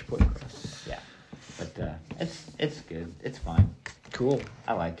today. You got your point across. Yeah, but it's good. It's fine. Cool.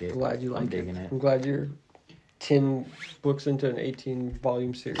 I like it. Glad you like I'm digging it. I'm glad you're 10 books into an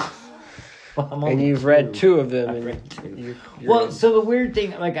 18-volume series. Well, I'm And only you've read 2 of them. I've And read 2. you're Well, in. so the weird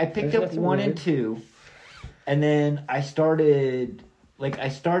thing, like I picked There's up nothing 1 and weird. 2, and then I started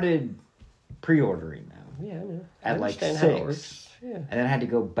pre-ordering them, Yeah, I know. At I like understand how it 6. works. Yeah. and then I had to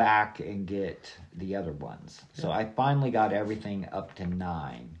go back and get the other ones. So I finally got everything up to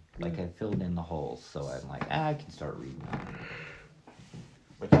 9. Like I filled in the holes, so I'm like, I can start reading them.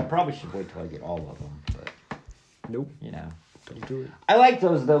 Which I probably should wait till I get all of them, but Nope. you know. Don't do it. I like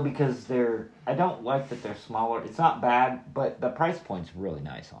those though because I don't like that they're smaller. It's not bad, but the price point's really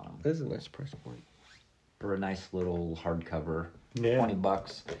nice on them. That is a nice price point. For a nice little hardcover, Yeah.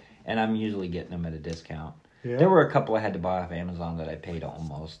 $20, and I'm usually getting them at a discount. Yeah. There were a couple I had to buy off Amazon that I paid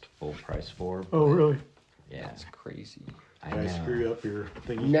almost full price for. Oh, but really? Yeah, That's crazy. I Did I know. screw up your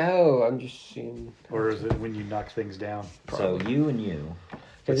thingy? No, I'm just seeing. Or is it when you knock things down? So you and you.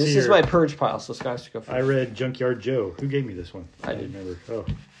 Okay, Let's this see is your- my purge pile, so Sky's to go first. I read Junkyard Joe. Who gave me this one? I did. remember. Oh,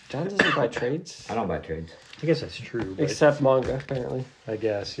 John doesn't buy trades. I don't buy trades. I guess that's true. But Except manga, apparently. I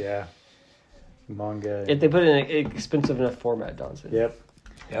guess, yeah. Manga. If they put it in an expensive enough format, Don said. Yep.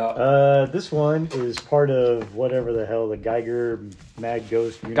 Yeah. This one is part of whatever the hell, the Geiger Mag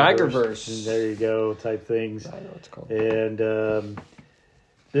Ghost universe. Geigerverse. And there you go, type things. I know what it's called. And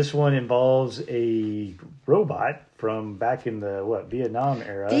this one involves a robot from back in the, Vietnam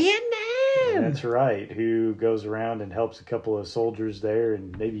era. Vietnam! That's right, who goes around and helps a couple of soldiers there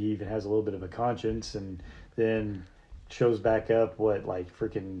and maybe even has a little bit of a conscience and then shows back up,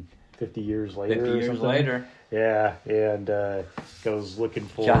 freaking 50 years later 50 or years something? later. Yeah, and goes looking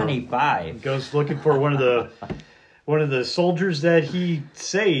for... Johnny 5. Goes looking for one of the soldiers that he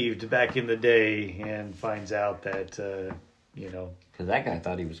saved back in the day and finds out that, Because that guy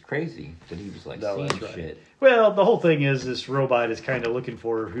thought he was crazy. That he was like No, seeing that's right. shit. Well, the whole thing is this robot is kind of looking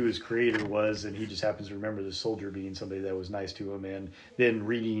for who his creator was, and he just happens to remember the soldier being somebody that was nice to him, and then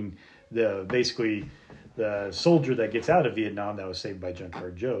reading the soldier that gets out of Vietnam that was saved by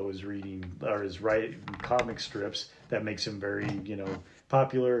Junkyard Joe is writing comic strips that makes him very,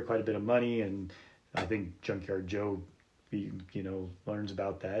 popular, quite a bit of money, and I think Junkyard Joe, learns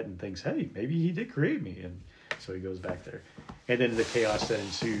about that and thinks, hey, maybe he did create me, and so he goes back there. And then the chaos that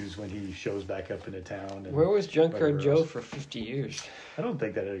ensues when he shows back up into town. And Where was Junkyard whatever Joe else. for 50 years? I don't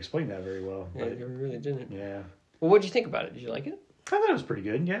think that it explained that very well. Yeah, But you really didn't. yeah. Well, what'd you think about it? Did you like it? I thought it was pretty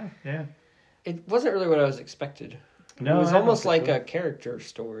good. Yeah, yeah. It wasn't really what I was expected. No, it was I don't almost think like so. a character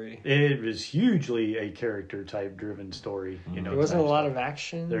story. It was hugely a character type driven story. You know, There wasn't a type lot stuff. of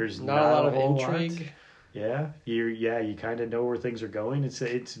action. There's not a lot of whole lot. intrigue. Yeah, you kind of know where things are going.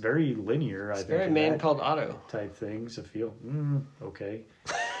 It's very linear. It's I think very in Man that Called Otto. type things. I feel okay.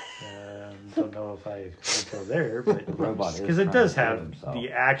 Don't know if I would go there, but The robot is because it trying does to kill have himself. the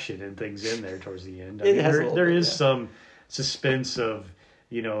action and things in there towards the end. I It mean, has a little there bit, is yeah. some suspense of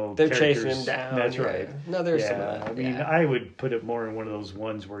They're chasing characters. him down. That's yeah. right. No, there's Yeah, some of that. I mean, yeah. I would put it more in one of those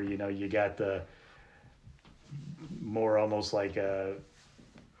ones where you got the more almost like a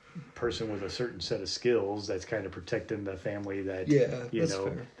person with a certain set of skills that's kind of protecting the family that that's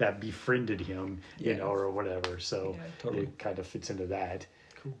fair. that befriended him, Yeah. or whatever. So Yeah, totally. it kind of fits into that.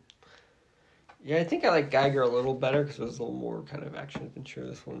 Cool. Yeah, I think I like Geiger a little better because it was a little more kind of action adventure.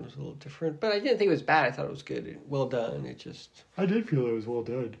 This one was a little different, but I didn't think it was bad. I thought it was good, well done. It just I did feel it was well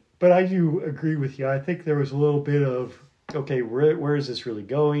done, but I do agree with you. I think there was a little bit of okay, where is this really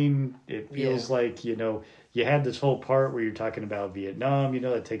going? It feels like you had this whole part where you're talking about Vietnam,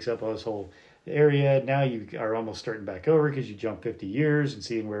 that takes up all this whole area. Now you are almost starting back over because you jump 50 years and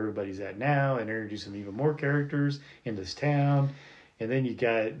seeing where everybody's at now and introducing even more characters in this town. And then you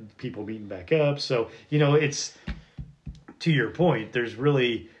got people meeting back up. So, it's, to your point, there's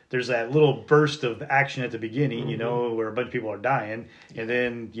that little burst of action at the beginning, where a bunch of people are dying. And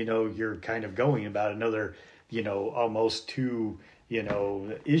then, you're kind of going about another, almost 2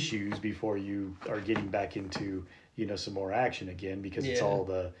 issues before you are getting back into, some more action again because it's all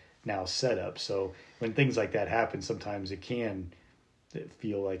the now set up. So when things like that happen, sometimes it can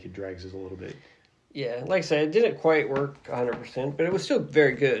feel like it drags us a little bit. yeah, like I said, it didn't quite work 100%, but it was still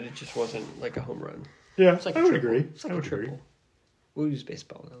very good. It just wasn't like a home run. Yeah, It's like I a would triple. agree. It's like I a would triple. agree. We'll use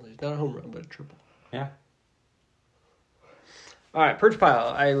baseball now. It's not a home run, but a triple. Yeah. All right, Purge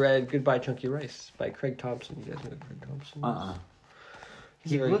Pile. I read Goodbye Chunky Rice by Craig Thompson. You guys know who Craig Thompson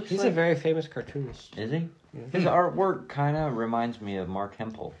is? He's a very famous cartoonist. Is he? Yeah. His artwork kind of reminds me of Mark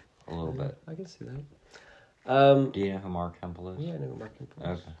Hempel a little bit. I can see that. Do you know who Mark Hempel is? Yeah, I know who Mark Hempel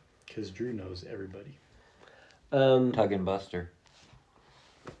is. Okay. Because Drew knows everybody. Tug and Buster.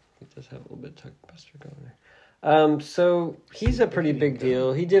 It does have a little bit of Tuck Buster going there. So he's a pretty big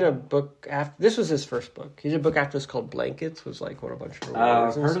deal. He did a book after this was his first book. He did a book after this called Blankets, was like what a bunch of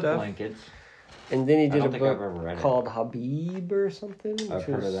awards and I've heard stuff. of Blankets. And then he did a don't think I've book ever read it. called Habib or something. I've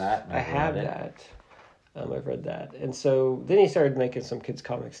heard of that. I Never have read it. that. I've read that. And so then he started making some kids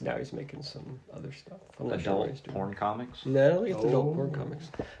comics. Now he's making some other stuff. I'm not sure what he's Adult doing. porn comics? No, I don't think it's adult porn comics.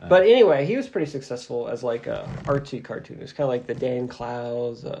 But anyway, he was pretty successful as like a artsy cartoonist, kind of like the Dan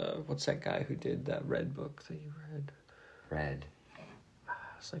Clowes. What's that guy who did that Red book that you read? Red.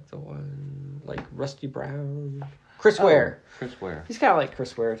 It's like the one, like Rusty Brown. Chris Ware. Chris Ware. He's kind of like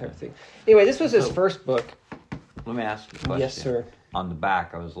Chris Ware type of thing. Anyway, this was his first book. Let me ask you a question. Yes, sir. On the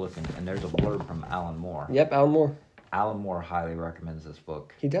back, I was looking, and there's a blurb from Alan Moore. Yep, Alan Moore. Alan Moore highly recommends this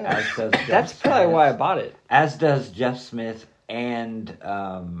book. He does. As does Jeff That's probably Smith, why I bought it. As does Jeff Smith and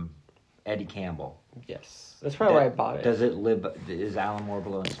Eddie Campbell. Yes, that's probably why I bought it. Does it live? Is Alan Moore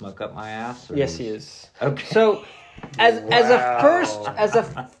blowing smoke up my ass? Or Yes, he is. Okay. So, as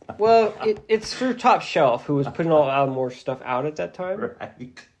it's through Top Shelf, who was putting all Alan Moore's stuff out at that time. Right. I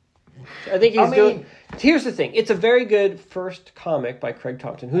think he's doing. Here's the thing: it's a very good first comic by Craig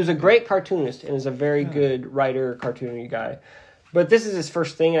Thompson, who's a great cartoonist and is a very good writer, cartooning guy. But this is his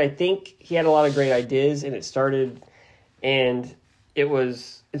first thing, and I think he had a lot of great ideas, and it started, and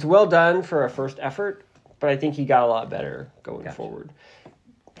it's well done for a first effort. But I think he got a lot better going forward.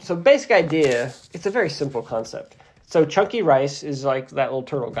 So basic idea, it's a very simple concept. So Chunky Rice is like that little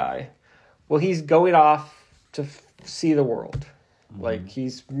turtle guy. Well, he's going off to see the world. Like,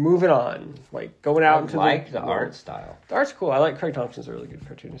 he's moving on. Like, going out into the world. art style. The art's cool. I like Craig Thompson's a really good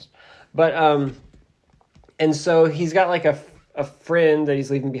cartoonist. But, and so he's got like a friend that he's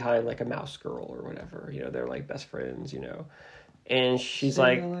leaving behind, like a mouse girl or whatever. They're like best friends, And she's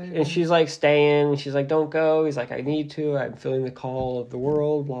like staying. And she's like, don't go. He's like, I need to. I'm feeling the call of the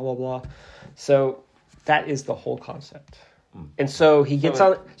world, blah, blah, blah. So that is the whole concept. And so he gets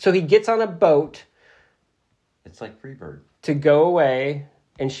on a boat. It's like Freebird. To go away,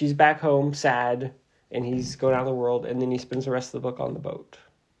 and she's back home sad, and he's going out in the world, and then he spends the rest of the book on the boat.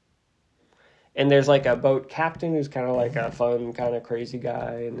 And there's like a boat captain who's kind of like a fun, kind of crazy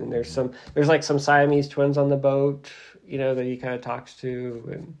guy, and then there's like some Siamese twins on the boat, that he kind of talks to,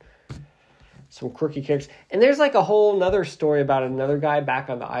 and some quirky characters. And there's like a whole nother story about another guy back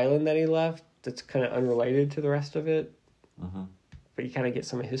on the island that he left that's kind of unrelated to the rest of it. Mm-hmm. But you kind of get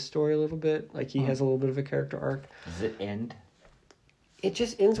some of his story a little bit. Like, he has a little bit of a character arc. Does it end? It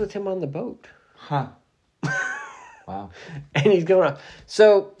just ends with him on the boat. Huh. Wow. And he's going off.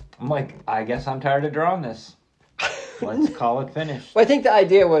 So I'm like, I guess I'm tired of drawing this. Let's call it finished. well, I think the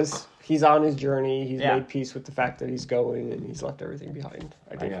idea was he's on his journey. He's Yeah. made peace with the fact that he's going, and he's left everything behind.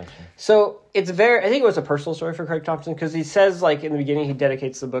 I think. gotcha. So I think it was a personal story for Craig Thompson because he says, like, in the beginning, he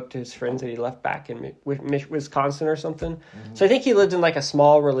dedicates the book to his friends that he left back in Wisconsin or something. Mm-hmm. So I think he lived in, like, a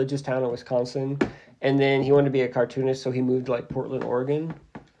small religious town in Wisconsin, and then he wanted to be a cartoonist, so he moved to, like, Portland, Oregon.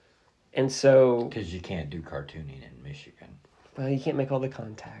 And so... Because you can't do cartooning in Michigan. Well, you can't make all the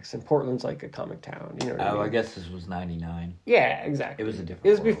contacts, and Portland's like a comic town. You know what I mean? I guess this was 99. Yeah, exactly. It was a different It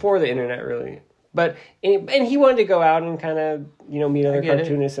was world. before the internet, really. But and he wanted to go out and kind of, you know, meet other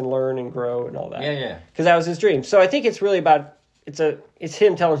cartoonists and learn and grow and all that. Yeah. Because that was his dream. So I think it's really about it's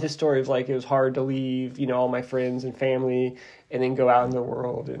him telling his story of, like, it was hard to leave, you know, all my friends and family and then go out in the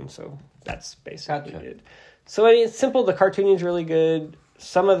world, and so that's basically it. So I mean, it's simple. The cartooning's really good.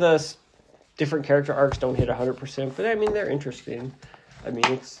 Some of the different character arcs don't hit 100%, but I mean, they're interesting. I mean,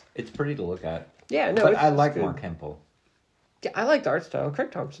 it's pretty to look at. Yeah, no, but I like good. Mark Hempel. Yeah, I like the art style.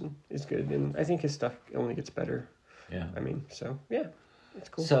 Craig Thompson is good, and I think his stuff only gets better. Yeah. I mean, so, yeah, it's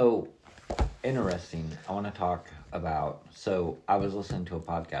cool. So, interesting. I want to talk about... So, I was listening to a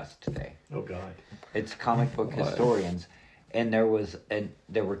podcast today. Oh, God. It's comic book historians. And there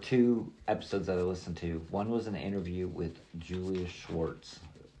were two episodes that I listened to. One was an interview with Julie Schwartz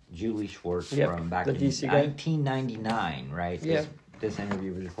from back in DC 1999, right? Yeah. This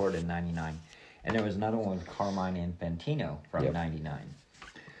interview was recorded in 99. And there was another one with Carmine Infantino from 99.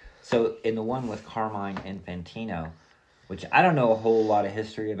 So in the one with Carmine Infantino, which I don't know a whole lot of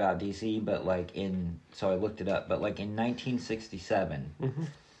history about DC, but so I looked it up, but like in 1967,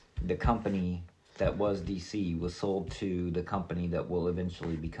 the company that was DC was sold to the company that will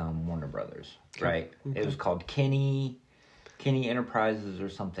eventually become Warner Brothers, right? It was called Kinney Enterprises or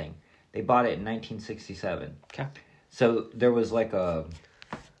something. They bought it in 1967. Okay. So there was like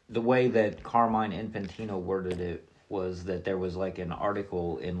the way that Carmine Infantino worded it was that there was like an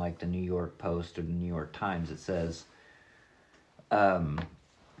article in like the New York Post or the New York Times that says,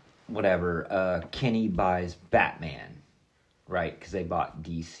 Kinney buys Batman, right? Because they bought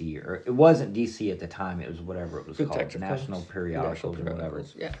DC, or it wasn't DC at the time, it was whatever it was called, National Periodicals or whatever.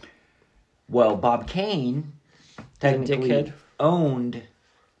 Yeah. Well, Bob Kane technically owned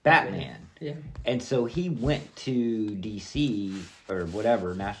Batman. Yeah. And so he went to DC or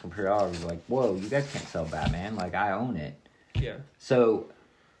whatever, National Periodical, was like, whoa, you guys can't sell Batman. Like, I own it. Yeah. So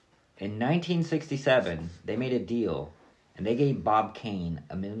in 1967, they made a deal and they gave Bob Kane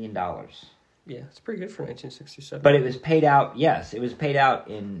 $1 million. Yeah, it's pretty good for 1967. But it was paid out, it was paid out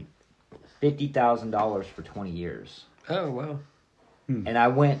in $50,000 for 20 years. Oh, wow. And I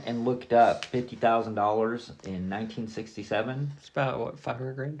went and looked up $50,000 in 1967. It's about, what,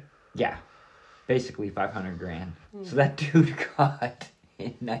 $500,000? Yeah. Basically $500,000. So that dude got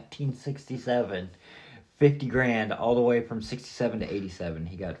in 1967 $50,000 all the way from 67 to 87.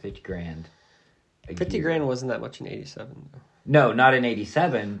 He got $50,000. $50,000 wasn't that much in 87, though. No, not in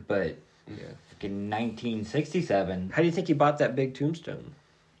 87, but Yeah. in 1967. How do you think he bought that big tombstone?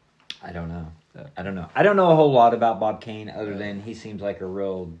 I don't know. Yeah. I don't know. I don't know a whole lot about Bob Kane other than he seems like a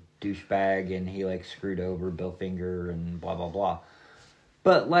real douchebag and he like screwed over Bill Finger and blah blah blah.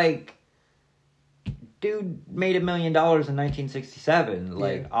 But like, dude made $1 million in 1967,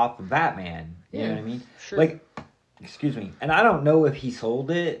 like off of Batman. You know what I mean? Sure. Like, excuse me. And I don't know if he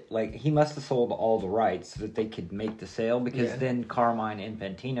sold it. Like, he must have sold all the rights so that they could make the sale because then Carmine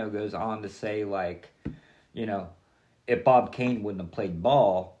Infantino goes on to say, like, you know, if Bob Kane wouldn't have played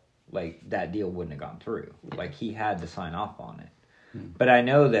ball, like, that deal wouldn't have gone through. Yeah. Like, he had to sign off on it. But I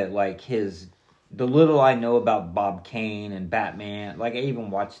know that, like, the little I know about Bob Kane and Batman, like, I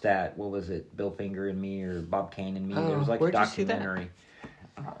even watched that, what was it, Bill Finger and Me or Bob Kane and Me? There was, like, a documentary.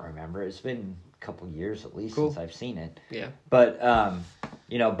 I don't remember. It's been a couple years at least since I've seen it. Yeah. But,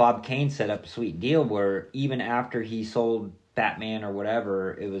 you know, Bob Kane set up a sweet deal where even after he sold Batman or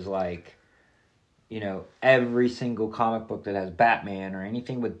whatever, it was like, you know, every single comic book that has Batman or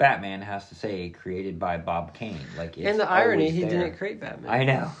anything with Batman has to say created by Bob Kane. Like, it's and the irony, he there. didn't create Batman. I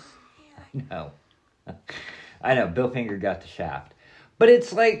know. I know. Bill Finger got the shaft. But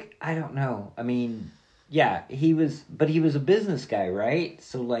it's like, I don't know. I mean, yeah, he was a business guy, right?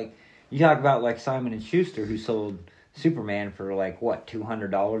 So, like, you talk about, like, Simon & Schuster, who sold Superman for, like, what, $200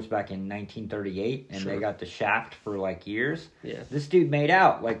 back in 1938, and they got the shaft for, like, years. Yeah. This dude made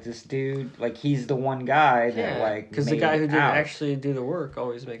out. Like, this dude, like, he's the one guy that, like, because the guy who didn't actually do the work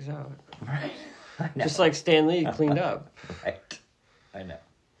always makes out. Right. Just like Stan Lee cleaned up. Right. I know.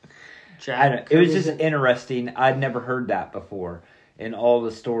 Jack it was just interesting. I'd never heard that before. in all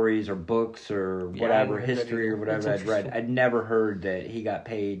the stories or books or whatever, history or whatever That's I'd read, I'd never heard that he got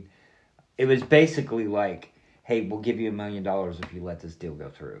paid. It was basically like, hey, we'll give you $1 million if you let this deal go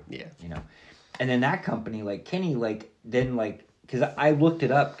through. Yeah. You know? And then that company, like, Kenny, like, then, like, because I looked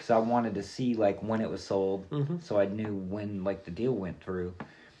it up because I wanted to see, like, when it was sold. So I knew when, like, the deal went through.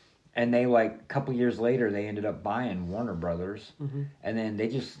 And they, like, a couple years later, they ended up buying Warner Brothers. And then they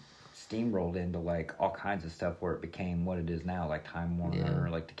just steamrolled into, like, all kinds of stuff where it became what it is now, like Time Warner,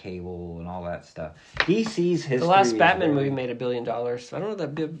 like the cable and all that stuff. DC's history. The last Batman movie made $1 billion. I don't know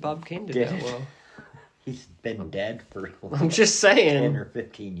that Bob Kane did that well. He's been dead for I'm just saying 10 or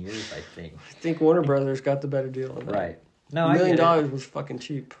 15 years, I think. I think Warner Brothers got the better deal on that. Right. No, $1 million was fucking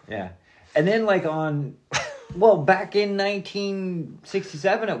cheap. Yeah. And then, like, back in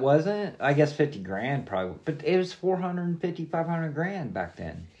 1967, it wasn't. I guess 50 grand probably. But it was 450, 500 grand back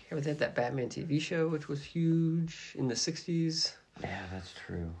then. Yeah, but they had that Batman TV show, which was huge in the 60s. Yeah, that's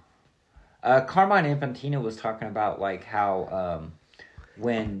true. Carmine Infantino was talking about, like, how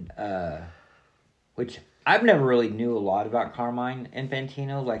which I've never really knew a lot about Carmine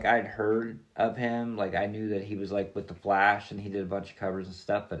Infantino. Like, I'd heard of him. Like, I knew that he was, like, with The Flash, and he did a bunch of covers and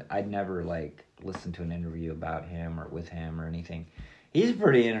stuff, but I'd never, like, listened to an interview about him or with him or anything. He's a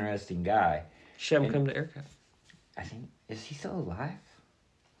pretty interesting guy. Should have him come to Aircut. I think, is he still alive?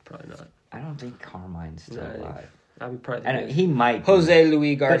 Probably not. I don't think Carmine's still alive. I'm probably. And he might. Jose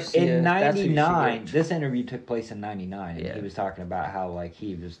Luis Garcia. But in '99, this interview took place in '99, and Yeah. he was talking about how, like,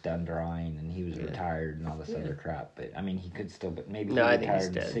 he was done drawing and he was retired and all this other crap. But I mean, he could still, but maybe he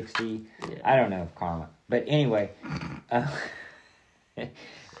retired at 60. Yeah. I don't know if Carmine. But anyway,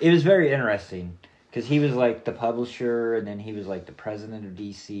 it was very interesting because he was like the publisher, and then he was like the president of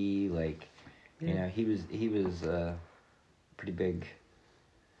DC. Like, you know, he was pretty big.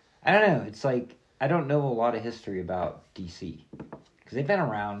 I don't know. It's like, I don't know a lot of history about DC. Because they've been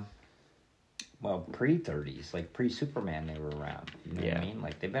around, well, pre-30s. Like, pre-Superman they were around. You know what I mean?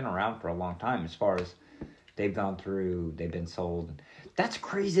 Like, they've been around for a long time as far as they've gone through, they've been sold. That's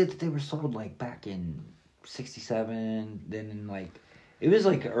crazy that they were sold, like, back in 67. Then in, like, it was,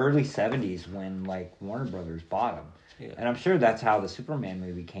 like, early 70s when, like, Warner Brothers bought them. Yeah. And I'm sure that's how the Superman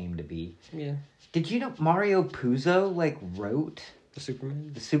movie came to be. Yeah. Did you know Mario Puzo, like, wrote... The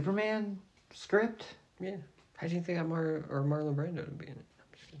Superman script? Yeah. How do you think Marlon Brando to be in it?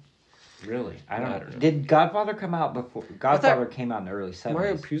 Really? I don't know. Did Godfather come out before? Godfather came out in the early 70s.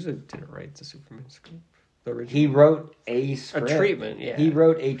 Mario Puzo didn't write the Superman script. The original. He wrote a script. A treatment, yeah. He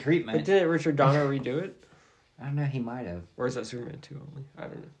wrote a treatment. But didn't Richard Donner redo it? I don't know. He might have. Or is that Superman 2 only?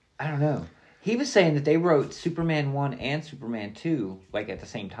 I don't know. He was saying that they wrote Superman 1 and Superman 2, like, at the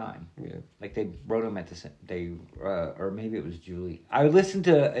same time. Yeah. Like, they wrote them at the same... or maybe it was Julie. I listened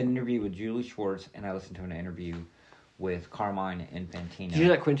to an interview with Julie Schwartz, and I listened to an interview with Carmine Infantino. Did you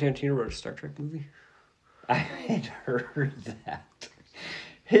know that Quentin Tarantino wrote a Star Trek movie? I had heard that.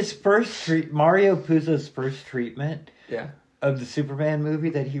 His first Mario Puzo's first treatment of the Superman movie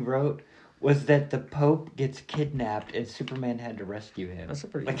that he wrote was that the Pope gets kidnapped and Superman had to rescue him. That's a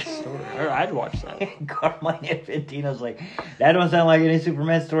pretty good story. I'd watch that. Carmine Infantino's like, that don't sound like any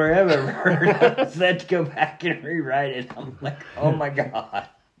Superman story I've ever heard. I was had to go back and rewrite it. I'm like, oh my God.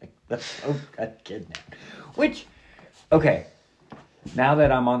 Like, the Pope got kidnapped. Which, okay, now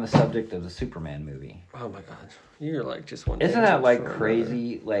that I'm on the subject of the Superman movie. Oh my God. You're like just one. Isn't that like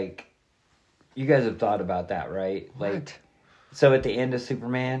crazy? Like, you guys have thought about that, right? What? Like, so at the end of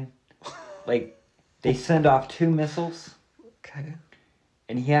Superman... Like, they send off 2 missiles. Okay.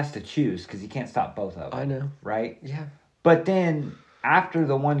 And he has to choose because he can't stop both of them. I know. Right? Yeah. But then, after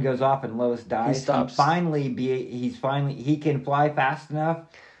the one goes off and Lois dies, he can fly fast enough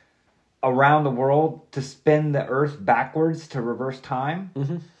around the world to spin the Earth backwards to reverse time.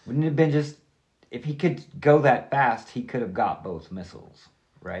 Mm-hmm. Wouldn't it have been just... If he could go that fast, he could have got both missiles.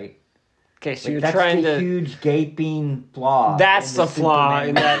 Right? Okay, so like, you're that's trying the to... huge gaping flaw. That's the flaw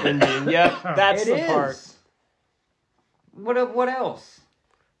in that ending. Yep, that's the part. What else?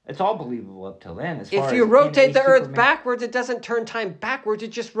 It's all believable up till then. If you rotate the Earth backwards, it doesn't turn time backwards.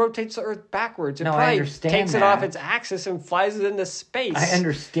 It just rotates the Earth backwards. It probably takes it off its axis and flies it into space. I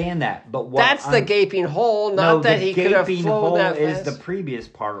understand that, but that's the gaping hole. Not that he could have flown that fast. The gaping hole is the previous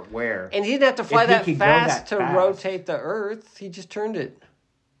part where... And he didn't have to fly that fast to rotate the Earth. He just turned it.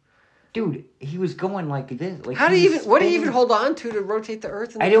 Dude, he was going like this. Like, what do you even hold on to rotate the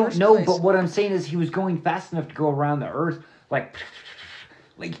Earth in the I don't first know, place? but what I'm saying is he was going fast enough to go around the Earth, like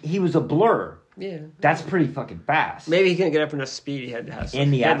like he was a blur. Yeah, that's pretty fucking fast. Maybe he couldn't get up enough speed. He had to have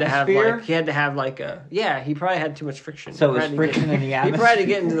in the atmosphere. He had to have like a He probably had too much friction. So it was friction in the atmosphere. He probably had to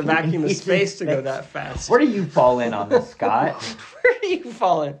get into the vacuum of space to go that fast. Where do you fall in on this, Scott? Where do you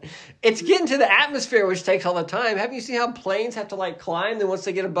fall in? It's getting to the atmosphere, which takes all the time. Haven't you seen how planes have to like climb? Then once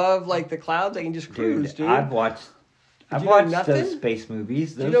they get above like the clouds, they can just cruise, dude. I've watched those space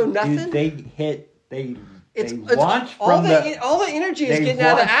movies. Those, you know nothing? Dude, they hit. They It's launch all from all the energy is getting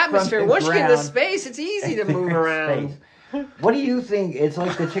out of the atmosphere. Once you get into space, it's easy to move around. What do you think? It's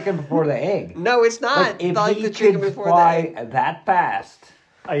like the chicken before the egg. No, it's not. Like, if like he the chicken could before fly the egg. that fast.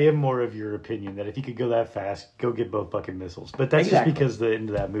 I am more of your opinion that if he could go that fast, go get both fucking missiles. But that's just because the end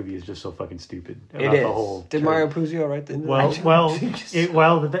of that movie is just so fucking stupid. It is. The whole Did Mario Puzo write the end well,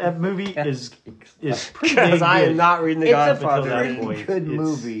 that movie is pretty dang because I am good. not reading the Godfather. It's a pretty good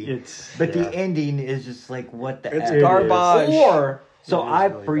movie. But the ending is just like, what the It's garbage.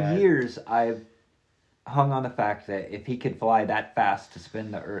 For years, I've hung on the fact that if he could fly that fast to spin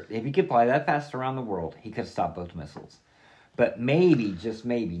the Earth, if he could fly that fast around the world, he could stop both missiles. But maybe, just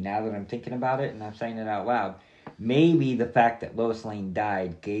maybe, now that I'm thinking about it and I'm saying it out loud, maybe the fact that Lois Lane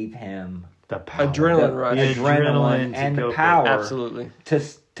died gave him the power. Adrenaline rush. The adrenaline and the go power. Absolutely. To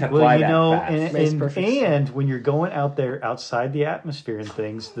fly that fast. And when you're going out there outside the atmosphere and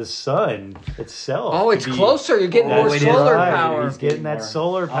things, the sun itself. Oh, it's closer. You're getting more solar power. He's getting that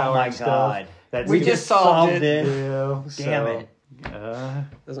solar power my stuff. God. We just solved it. Damn it.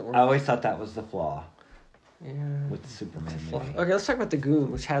 Doesn't work. I always thought that was the flaw. Yeah. With the Superman movie. Okay, let's talk about the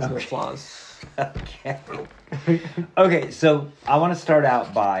Goon, which has no flaws. Okay, so I want to start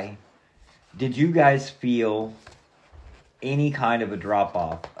out by, did you guys feel any kind of a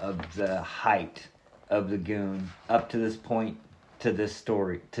drop-off of the height of the Goon up to this point, to this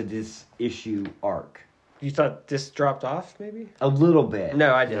story, to this issue arc? You thought this dropped off, maybe? A little bit.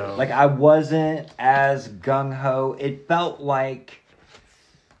 No, I didn't. Like, I wasn't as gung-ho. It felt like,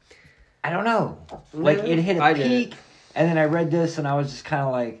 I don't know. Like, it hit a peak, and then I read this, and I was just kind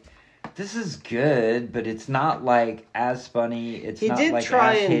of like, this is good, but it's not, like, as funny. It's not, like,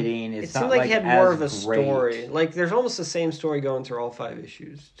 as hitting. It's not, like, he had more of a story. Like, there's almost the same story going through all 5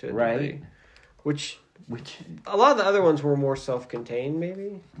 issues. Right. Which a lot of the other ones were more self-contained,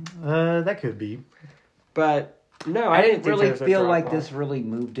 maybe? That could be. But, no, I didn't really feel like this really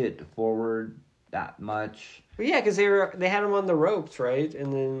moved it forward that much. Well, yeah, because they had him on the ropes, right?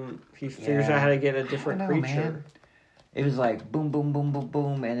 And then he figures out how to get a different creature. Man. It was like boom, boom, boom, boom,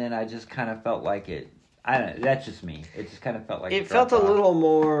 boom, and then I just kind of felt like it. I don't know. That's just me. It just kind of felt like it felt a little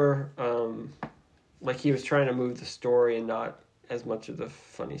more like he was trying to move the story and not as much of the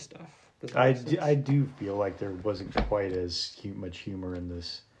funny stuff. I do feel like there wasn't quite as much humor in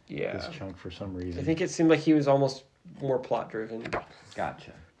this chunk for some reason. I think it seemed like he was almost more plot driven.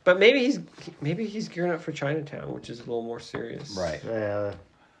 Gotcha. But maybe he's gearing up for Chinatown, which is a little more serious. Right. Yeah.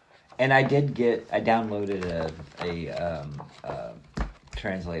 And I downloaded a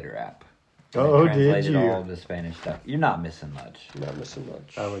translator app. Oh, did you? Translated all of the Spanish stuff. You're not missing much. Not missing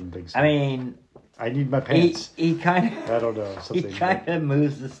much. I wouldn't think so. I mean, I need my pants. He kind of. I don't know. He kind of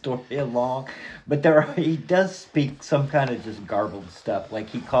moves the story along, but he does speak some kind of just garbled stuff. Like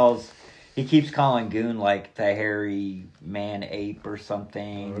he keeps calling Goon like the hairy man ape or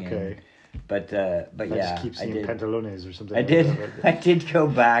something. Okay. But I yeah, just keep seeing pantalones or something. I did go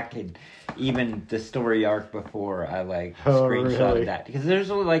back and even the story arc before I screenshotted that because there's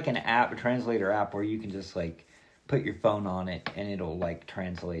like an app, a translator app, where you can just like put your phone on it and it'll like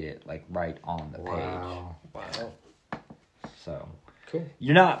translate it like right on the page. Wow. So cool.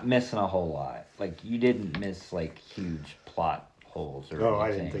 You're not missing a whole lot. Like you didn't miss like huge plot holes or anything.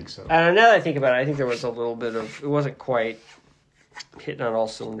 I didn't think so. I don't know. Now that I think about it, I think there was a little bit of. It wasn't quite hitting on all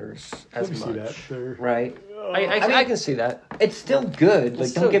cylinders as much. See that there. Right. I can see that. It's still good.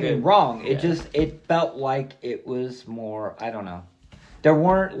 Like, don't get me wrong. Yeah. It felt like it was more, I don't know. There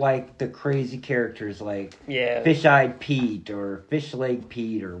weren't, like, the crazy characters like Fish-Eyed Pete or Fish-Leg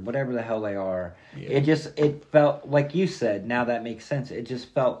Pete or whatever the hell they are. Yeah. It felt, like you said, now that makes sense. It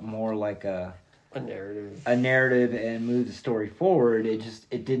just felt more like a narrative. A narrative and move the story forward.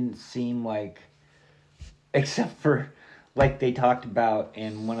 It didn't seem like, except for, like they talked about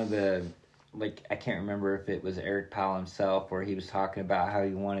in one of the, like, I can't remember if it was Eric Powell himself, where he was talking about how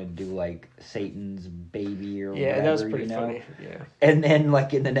he wanted to do, like, Satan's baby or whatever. Yeah, that was pretty funny. Yeah. And then,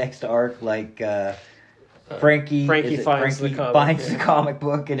 like, in the next arc, like, Frankie finds the comic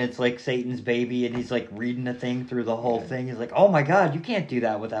book, and it's, like, Satan's baby, and he's, like, reading the thing through the whole thing. He's like, oh, my God, you can't do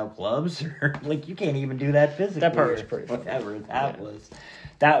that without gloves. Or, like, you can't even do that physically. That part was pretty funny. Whatever that was.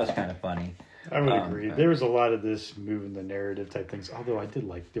 That was kind of funny. I would agree. There was a lot of this moving the narrative type things. Although I did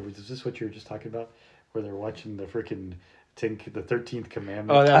like, is this what you were just talking about? Where they're watching the freaking the 13th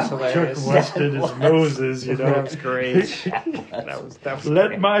commandment. Oh, that's hilarious. Chuck Weston is Moses, you know. That was great. that was Let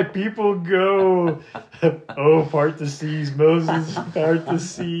great. my people go. Oh, part the seas, Moses, part the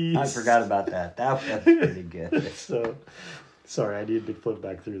seas. I forgot about that. That was pretty good. So, sorry, I needed to flip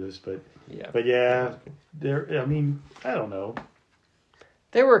back through this, but yeah, there. I mean, I don't know.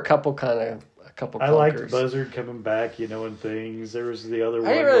 There were a couple. I liked Buzzard coming back, you know, and things. There was the other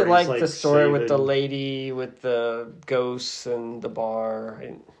one. I didn't really where he's, like the story with the saving- lady with the ghosts and the bar.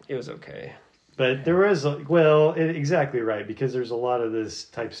 It was okay. But there was, exactly right, because there's a lot of this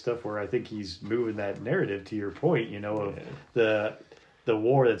type stuff where I think he's moving that narrative to your point, you know, of the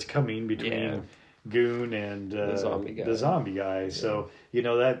war that's coming between Goon and the zombie guy. Yeah. So, you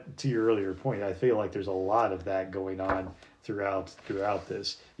know, that, to your earlier point, I feel like there's a lot of that going on throughout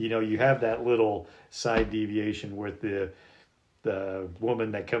this. You know, you have that little side deviation with the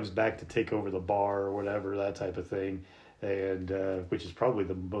woman that comes back to take over the bar or whatever, that type of thing, and which is probably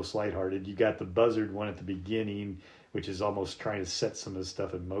the most lighthearted. You got the Buzzard one at the beginning, which is almost trying to set some of the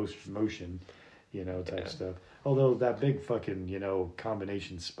stuff in motion, you know, type stuff. Although that big fucking, you know,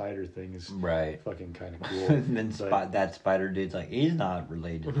 combination spider thing is fucking kind of cool. And then that spider dude's like, he's not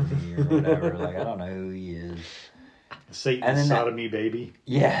related to me or whatever. Like, I don't know who he is. Satan's sodomy baby.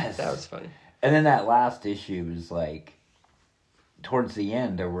 Yes. That was funny. And then that last issue was like, towards the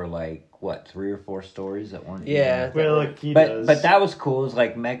end, there were like, 3 or 4 stories that weren't. Yeah. Well, like he does. But that was cool. It was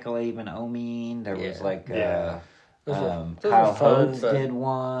like Mechalave and Omin. There was like, Kyle Holtz did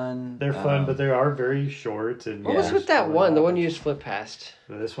one. They're fun, but they are very short. And what was with that one? The one you just flipped past.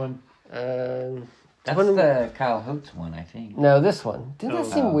 This one? That's the Kyle Holtz one, I think. No, this one. Didn't that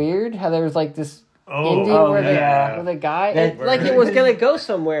seem weird? How there was like this ending where the guy, it was gonna go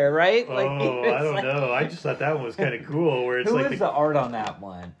somewhere, right? Like, I don't know. I just thought that one was kind of cool. Where it's who like was the art on that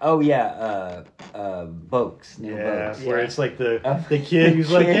one? Oh yeah, Boakes. Where it's like the kid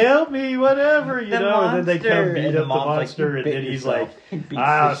who's like, help me, whatever, you know, and then they come beat up the monster, and then he's like,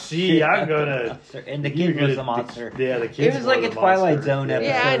 see, I'm gonna. And the kid was the monster. Yeah, the kid. It was like a Twilight Zone episode.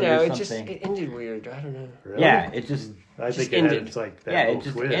 Yeah, I know. It ended weird. I don't know. Really? Yeah, it just. I think ended. It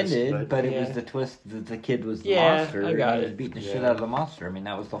just ended, but it was the twist that the kid was the monster. I got and he it. was beating the shit out of the monster. I mean,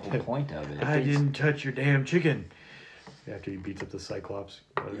 that was the whole point of it. I didn't touch your damn chicken. After he beats up the Cyclops.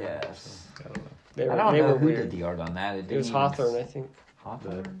 Yes. So, I don't know. I don't know who did the art on that. It was Hawthorne, I think.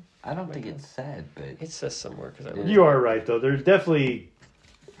 Hawthorne? I don't think it said, but... It says somewhere. You are right, though. There's definitely...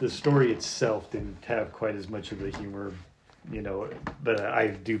 The story itself didn't have quite as much of the humor, you know, but I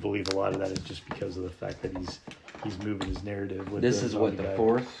do believe a lot of that is just because of the fact that he's moving his narrative. With this is what, the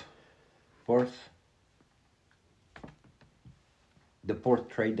fourth? The fourth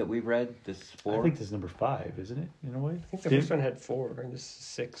trade that we've read? This is 4? I think this is number 5, isn't it, in a way? I think the first one had 4, and this is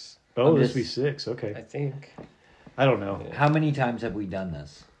 6. Oh, this would be 6, okay. I think. I don't know. How many times have we done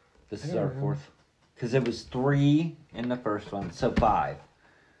this? This is our 4th? Because it was 3 in the first one, so 5.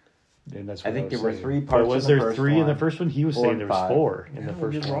 And that's I think there were 3 But parts was in the there first 3 one, in the first one? He was saying there was 4 in the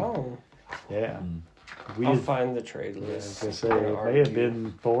first you're one. wrong. Yeah. I'll find the trade list. I was going to say, it may have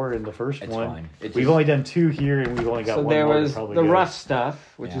been 4 in the first It's one. fine. We've only done 2 here, and we've only got 1 So there more was to probably the go. rough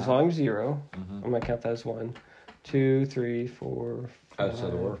stuff, which is Yeah. volume 0. I'm going to count that as 1, 2, 3, 4, 5, Oh, so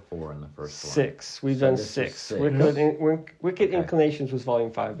there were 4 in the first one. 6. We've So done this is 6. 6. Wicked Okay. Inclinations was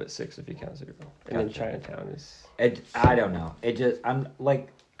volume 5, but 6 if you count 0. And then Gotcha. Chinatown is... I don't know. I'm like...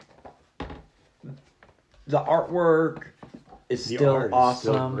 The artwork is The still art is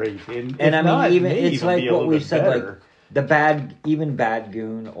awesome. still great. And I mean, even maybe it's like be a what little we bit said, better. like the bad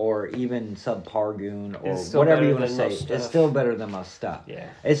Goon or even subpar Goon or It's still whatever better you want to than say. most It's stuff. still better than most stuff. Yeah.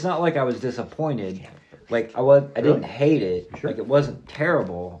 It's not like I was disappointed. Like I didn't hate it. Sure. Like it wasn't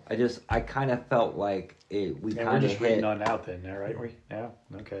terrible. I kind of felt like we we're kind of just reading hit. on out then, right? Yeah.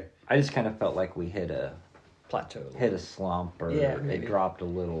 Okay. I just kind of felt like we hit a Plateau. slump or Yeah, it maybe. dropped a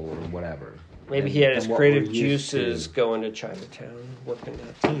little or whatever. Maybe than- he had his than what creative we're used juices to. going to Chinatown, working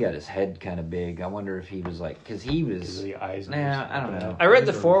that. He got his head kind of big. I wonder if he was like, because he Because was. of the eyes. and Nah, everything. I don't know. I read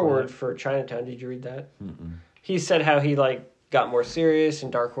the Those are foreword flat. for Chinatown. Did you read that? Mm-mm. He said how he got more serious,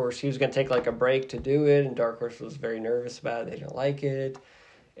 and Dark Horse, he was going to take like a break to do it, and Dark Horse was very nervous about it. They didn't like it.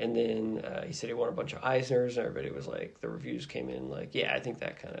 And then he said he won a bunch of Eisners, and everybody was like, the reviews came in like, yeah, I think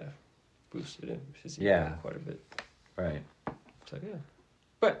that kind of boosted him. Yeah. Quite a bit. Right. So, yeah.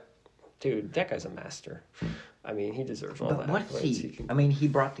 But, dude, that guy's a master. I mean, he deserves all But that. what's accolades he? can- I mean, he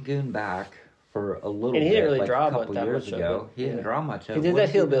brought the Goon back for a little And he bit. didn't really like draw a couple that years much of ago. it. He didn't Yeah. draw much of He it. did What's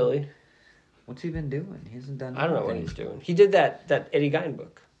that Hillbilly. What's he been doing? He hasn't done I don't know what anything. he's doing. He did that Eddie Gein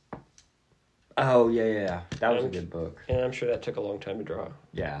book. Oh, yeah. That was a good book. And I'm sure that took a long time to draw.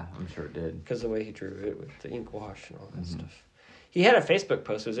 Yeah, I'm sure it did. Because the way he drew it with the ink wash and all that stuff. He had a Facebook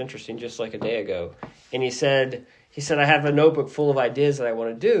post that was interesting just like a day ago. And he said, I have a notebook full of ideas that I want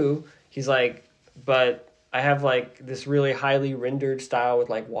to do. He's like, but I have like this really highly rendered style with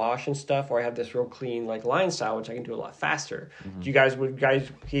like wash and stuff, or I have this real clean like line style, which I can do a lot faster. Do you guys,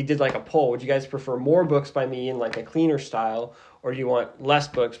 he did like a poll. Would you guys prefer more books by me in like a cleaner style, or do you want less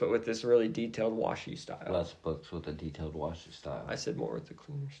books but with this really detailed washy style? Less books with a detailed washy style. I said more with the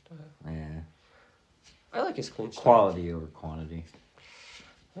cleaner style. Yeah. I like his clean style. Quality over quantity.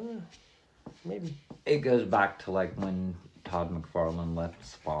 Maybe. It goes back to like when Todd McFarlane left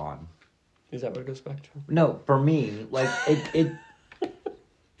Spawn. Is that what it goes back to? No, for me, like it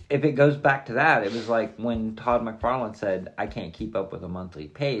if it goes back to that, it was like when Todd McFarlane said, I can't keep up with a monthly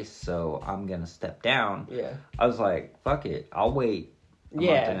pace, so I'm gonna step down. Yeah. I was like, fuck it. I'll wait a month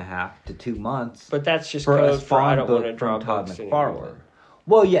and a half to 2 months. But that's just for code a for I Spawn don't want to book draw from Todd books McFarlane. anymore.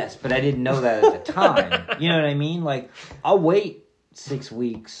 Well, yes, but I didn't know that at the time. You know what I mean? Like, I'll wait 6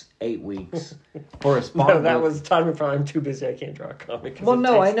 weeks, 8 weeks for a Spawn No, that book. was Todd McFarlane. I'm too busy. I can't draw a comic. Well,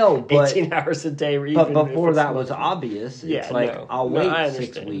 no, I know, but 18 hours a day. But before that was obvious, it's like I'll wait I 6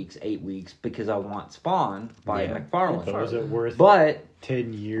 understand. weeks, 8 weeks because I want Spawn by Yeah. McFarlane. But was it worth But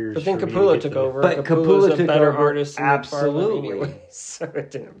 10 years? But then for me to Capullo get took to- over. But Capullo's Capullo a took better over, artist than McFarlane absolutely. anyway, so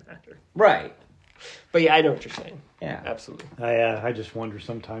it didn't matter. right, But yeah, I know what you're saying. yeah, Absolutely. I just wonder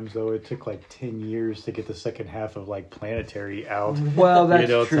sometimes though it took like 10 years to get the second half of like Planetary out. Well, that's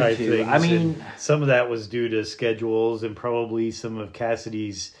true type too. things. I mean, And some of that was due to schedules and probably some of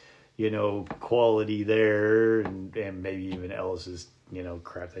Cassidy's, quality there, and maybe even Ellis's,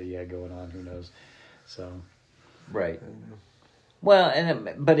 crap that he had going on. Who knows? So right. Well,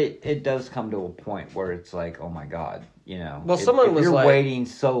 but it does come to a point where it's like, oh my god, Well, someone if was you're like- waiting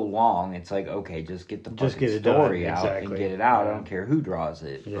so long, it's like, okay, just get the Just fucking get it done, story out and exactly. get it out. I Yeah. don't care who draws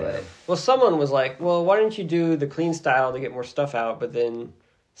it. Yeah. Well, someone was like, well, why don't you do the clean style to get more stuff out, but then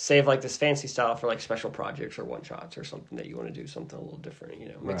save like this fancy style for like special projects or one shots or something that you want to do something a little different,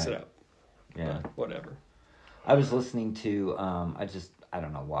 mix it Right. up. Yeah. But whatever. I was listening to I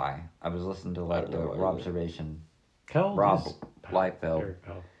don't know why. I was listening to like don't the know why either. observation. how old Rob is Liefeld. Eric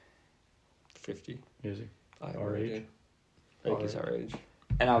Powell? 50. Is he? I Our age? I think Our he's our age.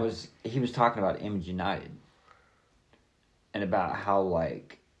 And he was talking about Image United. And about how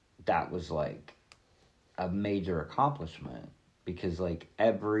like that was like a major accomplishment. Because like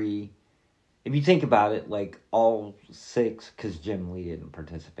if you think about it, like all 6, because Jim Lee didn't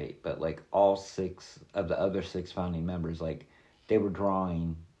participate, but like all 6 of the other 6 founding members, like they were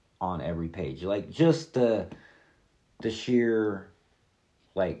drawing on every page. Like just the sheer,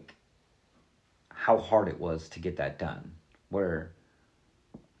 like how hard it was to get that done. Where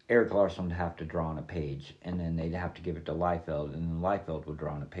Eric Larson would have to draw on a page, and then they'd have to give it to Liefeld, and then Liefeld would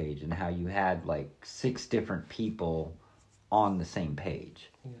draw on a page, and how you had like 6 different people on the same page.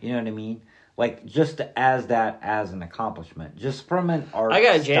 You know what I mean? Like, just as an accomplishment. Just from an art I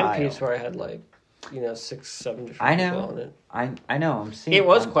got a jam style. piece where I had like, 6, 7 different I people know. on it. I know. I'm seeing It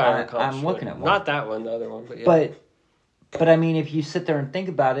was I'm- quite an I'm accomplishment. looking at one. Not that one, the other one, but yeah. But I mean, if you sit there and think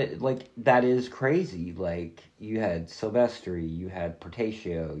about it, like, that is crazy. Like, you had Silvestri, you had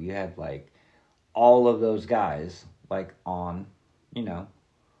Portatio, you had, like, all of those guys, like, on, It's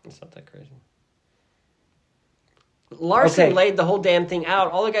not that crazy. Larson laid the whole damn thing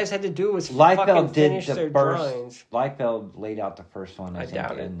out. All the guys had to do was fucking Liefeld finish did their the first. drawings. Liefeld laid out the first one, I think,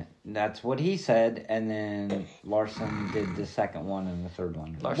 doubt it. and that's what he said. And then Larson did the second one and the third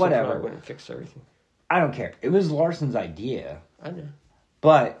one. Larson Whatever. probably wouldn't fix everything. I don't care. It was Larson's idea, I know.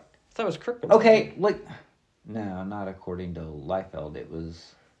 but I thought it was Kirkman's okay, idea. like no, not according to Liefeld. It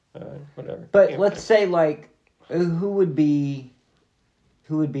was. Whatever. But Yeah, let's say like who would be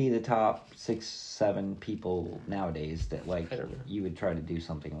the top 6, 7 people nowadays that like I don't know. you would try to do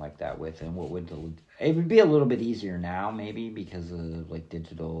something like that with, and what would it would be a little bit easier now maybe because of like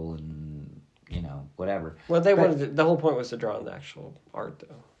digital and whatever. Well, the whole point was to draw on the actual art,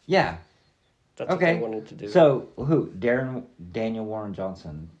 though. Yeah. That's what Okay. they wanted to do. So who? Daniel Warren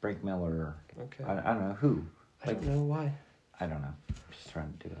Johnson, Frank Miller. Okay. I don't know who. I don't know why. I don't know. Just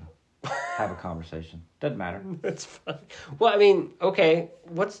trying to have a conversation. Doesn't matter. That's fine. Well, I mean, okay.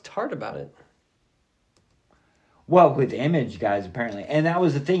 What's hard about it? Well, with Image guys, apparently. And that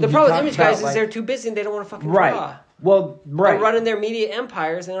was the thing. The he problem with talked Image guys about, is they're too busy and they don't want to fucking right. draw. Well, right. They're running their media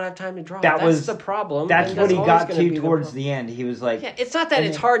empires. They don't have time to draw. That That's was the problem. That's and what he always got gonna to be towards problem. the end. He was like, Yeah, it's not that and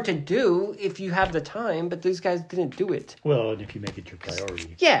it's then- hard to do if you have the time, but these guys didn't do it. Well, and if you make it your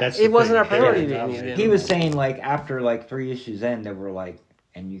priority. Yeah, That's it the wasn't thing. our priority Yeah, to do it. he was saying like after like 3 issues in, they were like,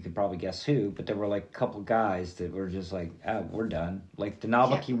 and you could probably guess who, but there were like a couple guys that were just like, oh, we're done. Like the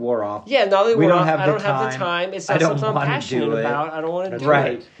novelty wore off. Yeah, novelty we wore don't off. have I the don't time. have the time. It's I not don't something I'm wanna passionate do it. about. I don't want to do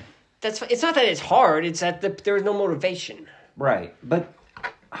Right. it. It's not that it's hard. It's that there was no motivation. Right. But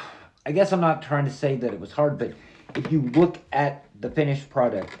I guess I'm not trying to say that it was hard, but if you look at the finished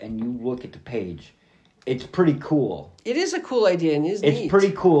product and you look at the page, it's pretty cool. It is a cool idea and it's It's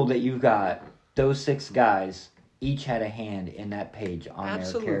pretty cool that you've got those 6 guys each had a hand in that page on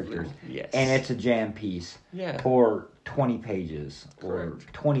their characters. Yes. And it's a jam piece for 20 pages or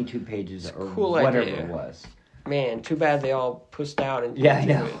 22 pages or cool whatever idea. it was. Man, too bad they all pushed out and Yeah, I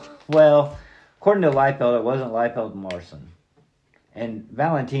didn't know. do it. Well, according to Liefeld, it wasn't Liefeld and Larson. And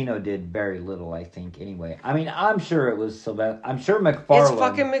Valentino did very little, I think, anyway. I mean, I'm sure it was Sylvester. I'm sure McFarlane. It's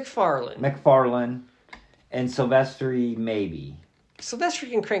fucking McFarlane. McFarlane and Silvestri, maybe. Sylvester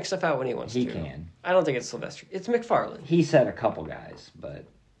can crank stuff out when he wants to. He can. I don't think it's Sylvester. It's McFarlane. He said a couple guys, but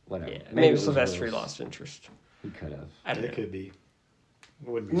whatever. Yeah, maybe maybe it was Sylvester Willis. lost interest. He could have. I don't know. It could be.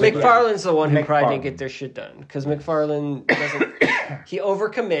 Wouldn't be McFarlane's the one who probably McFarlane. didn't get their shit done. Because McFarlane doesn't... he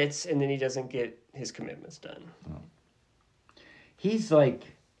overcommits, and then he doesn't get his commitments done. He's like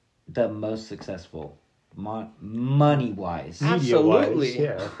the most successful money-wise. Absolutely. Media-wise,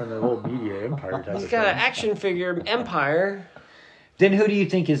 yeah, from the whole media empire type He's of got an thing. action figure empire. Then who do you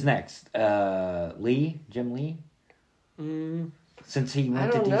think is next? Lee? Jim Lee? Since he I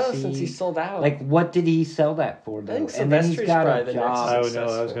went to don't DC? know, since he sold out. Like, what did he sell that for, though? I think And then he's Sylvester's got probably a the job. I next don't know. I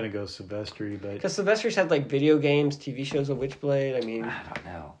was successful. going to go Silvestri, but Because Sylvester's had, like, video games, TV shows of Witchblade. I mean, I don't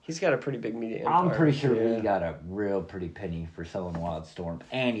know. he's got a pretty big media empire. I'm pretty sure Yeah. Lee got a real pretty penny for selling Wildstorm,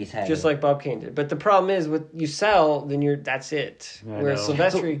 and he's had Just like Bob Kane did. But the problem is, with you sell, then that's it. I Whereas know.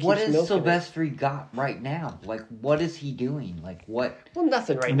 Sylvester But what keeps has milking it. Silvestri got right now? Like, what is he doing? Like, what? Well,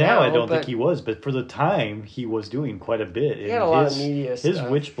 nothing right now. now I don't but think he was. But for the time, he was doing quite a bit. He had a lot of media His stuff.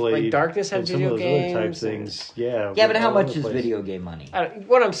 Witchblade, Like Darkness had and some video of those other type games things. Yeah. Yeah, but how all over much the is place. video game money?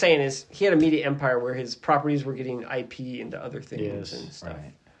 What I'm saying is, he had a media empire where his properties were getting IP into other things Yes. and stuff.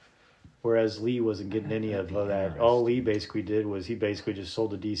 Right. Whereas Lee wasn't getting any of that. All Lee basically did was he basically just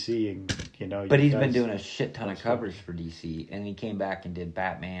sold to DC, and But you he's been guys- doing a shit ton of covers for DC, and he came back and did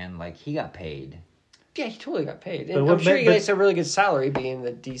Batman. Like, he got paid. Yeah, he totally got paid. But And what I'm sure ma- he but- gets a really good salary being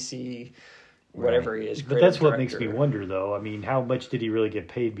the DC, whatever he is. But that's creative what makes me director. wonder, though. I mean, how much did he really get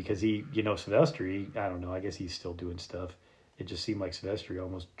paid? Because he, Silvestri, I don't know. I guess he's still doing stuff. It just seemed like Silvestri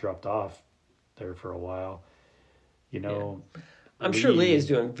almost dropped off there for a while. I'm sure Lee is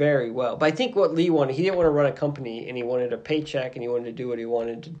doing very well. But I think what Lee wanted, he didn't want to run a company, and he wanted a paycheck, and he wanted to do what he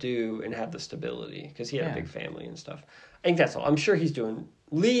wanted to do and have the stability because he had a big family and stuff. I think that's all. I'm sure he's doing.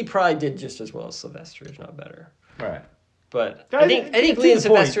 Lee probably did just as well as Sylvester, if not better. Right. But I I think to Lee and the point.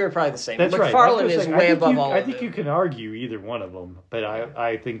 Sylvester are probably the same. That's right. McFarlane is way above all I of think them. you can argue either one of them, but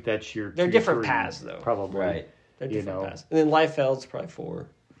I think that's your. They're 2, different 3, paths, though. Probably. Right. They're different paths. And then Liefeld's probably 4.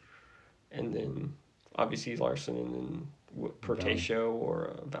 And then obviously Larson and then Portatio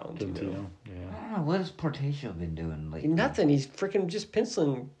or Valentino. Yeah. I don't know. What has Portatio been doing lately? Nothing. He's freaking just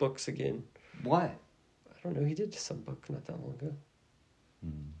penciling books again. What? I don't know. He did some book not that long ago.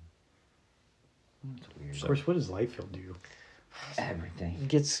 That's weird. Of course, what does Liefeld do? Everything. He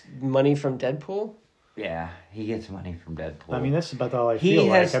gets money from Deadpool. Yeah, he gets money from Deadpool. I mean, that's about all I He feel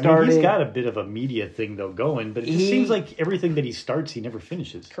has like. I mean, he's started- got a bit of a media thing, though, going, but it just seems like everything that he starts, he never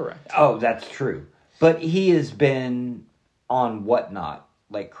finishes. Correct. Oh, that's true. But he has been on Whatnot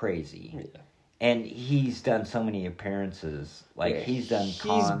like crazy. Yeah. And he's done so many appearances. Like, he's done He's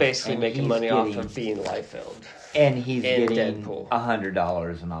cons, basically and making he's money getting- off of being Liefeld. And he's and getting Deadpool.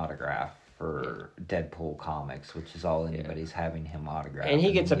 $100 an autograph for Deadpool comics, which is all anybody's having him autograph. And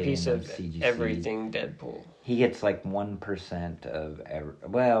he gets a getting piece them of CGC. everything Deadpool. He gets like 1% of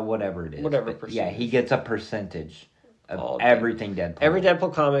whatever it is. Whatever But yeah, he percentage. gets a percentage All of everything Deadpool. Every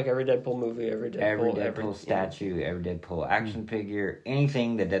Deadpool comic, every Deadpool movie, every Deadpool statue, every Deadpool action figure,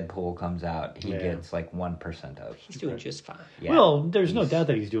 anything that Deadpool comes out, he gets like 1% of. He's doing just fine. Yeah. Well, there's no doubt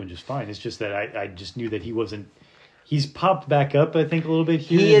that he's doing just fine. It's just that I just knew that he wasn't. He's popped back up, I think, a little bit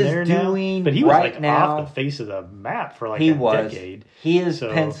here He and is there now. doing But he was right like now- off the face of the map for like he a was. decade. He is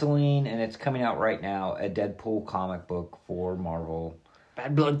So- penciling, and it's coming out right now, a Deadpool comic book for Marvel.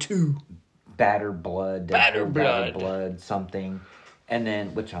 Bad Blood 2. Batter Blood. Batter Deadpool Blood. Blood, something. And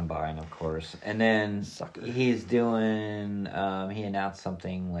then, which I'm buying, of course. And then Sucker. he's doing, he announced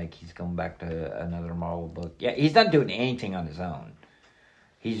something like he's going back to another Marvel book. Yeah, he's not doing anything on his own.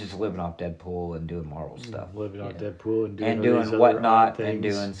 He's just living off Deadpool and doing Marvel stuff. Living on Deadpool and And all these doing other Whatnot odd and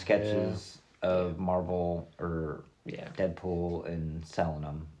things. doing sketches of Marvel or Yeah. Deadpool and selling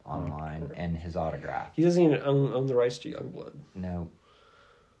them online and his autograph. He doesn't even own the rights to Youngblood. No.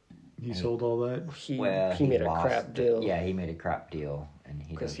 He sold all that? He made a crap deal. Yeah, he made a crap deal, and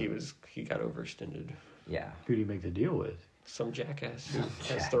because he got overextended. Yeah. Who do you make the deal with? Some jackass who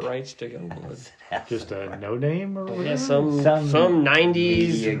has the rights to Youngblood. Just a no name or whatever? Yeah, some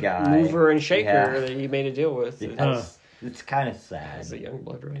 90s mover and shaker that he made a deal with. It's kind of sad. It's the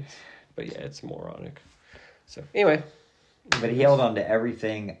Youngblood rights. But yeah, it's moronic. So anyway. But he held on to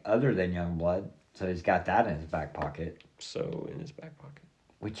everything other than Youngblood, so he's got that in his back pocket. So in his back pocket.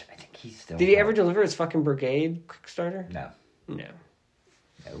 Which I think he's still... Did he ever deliver his fucking Brigade Kickstarter? No.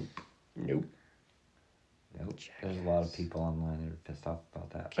 Nope. There's a lot of people online that are pissed off about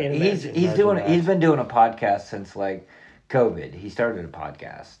that. He's been doing a podcast since like COVID. He started a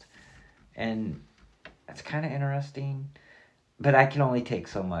podcast, and it's kind of interesting. But I can only take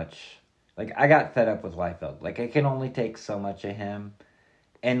so much. Like I got fed up with Liefeld. Like I can only take so much of him,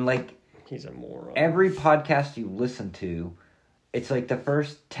 and like he's a moron. Every podcast you listen to, it's like the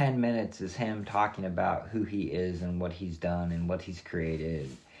first 10 minutes is him talking about who he is and what he's done and what he's created.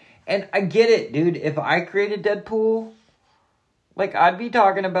 And I get it, dude. If I created Deadpool, like, I'd be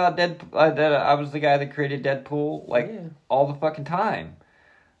talking about that I was the guy that created Deadpool, like, all the fucking time.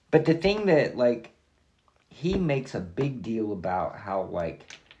 But the thing that, like, he makes a big deal about how, like,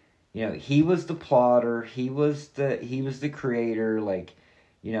 you know, he was the plotter, he was the creator, like,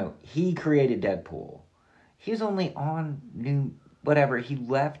 you know, he created Deadpool. He was only on he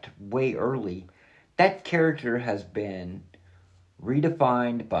left way early. That character has been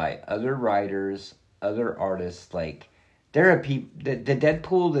redefined by other writers, other artists. Like, there are people... The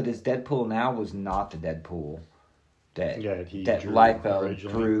Deadpool that is Deadpool now was not the Deadpool that Liefeld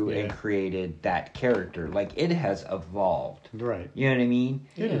drew and created that character. Like, it has evolved. Right. You know what I mean?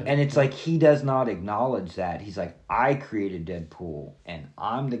 Yeah. And it's like, he does not acknowledge that. He's like, I created Deadpool, and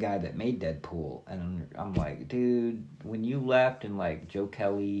I'm the guy that made Deadpool. And I'm like, dude, when you left, and, like, Joe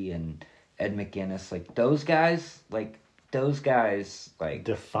Kelly and Ed McGuinness, like, those guys, like, defined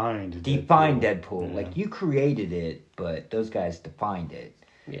Deadpool. Yeah. Like, you created it, but those guys defined it.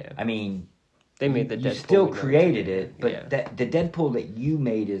 Yeah. I mean, they made the Deadpool. You still created it, but the Deadpool that you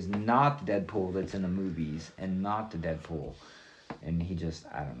made is not the Deadpool that's in the movies, and not the Deadpool. And he just,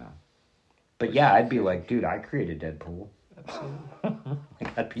 I don't know. But yeah, I'd be like, dude, I created Deadpool. Absolutely.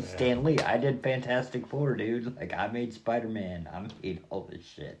 Like, I'd be Stan Lee. I did Fantastic Four, dude. Like, I made Spider-Man. I made all this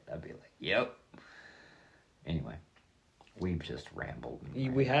shit. I'd be like, yep. Anyway. We've just rambled.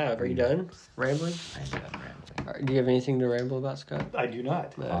 We have. Are you done rambling? I'm done rambling. Do you have anything to ramble about, Scott? I do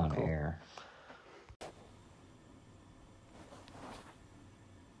not. On air.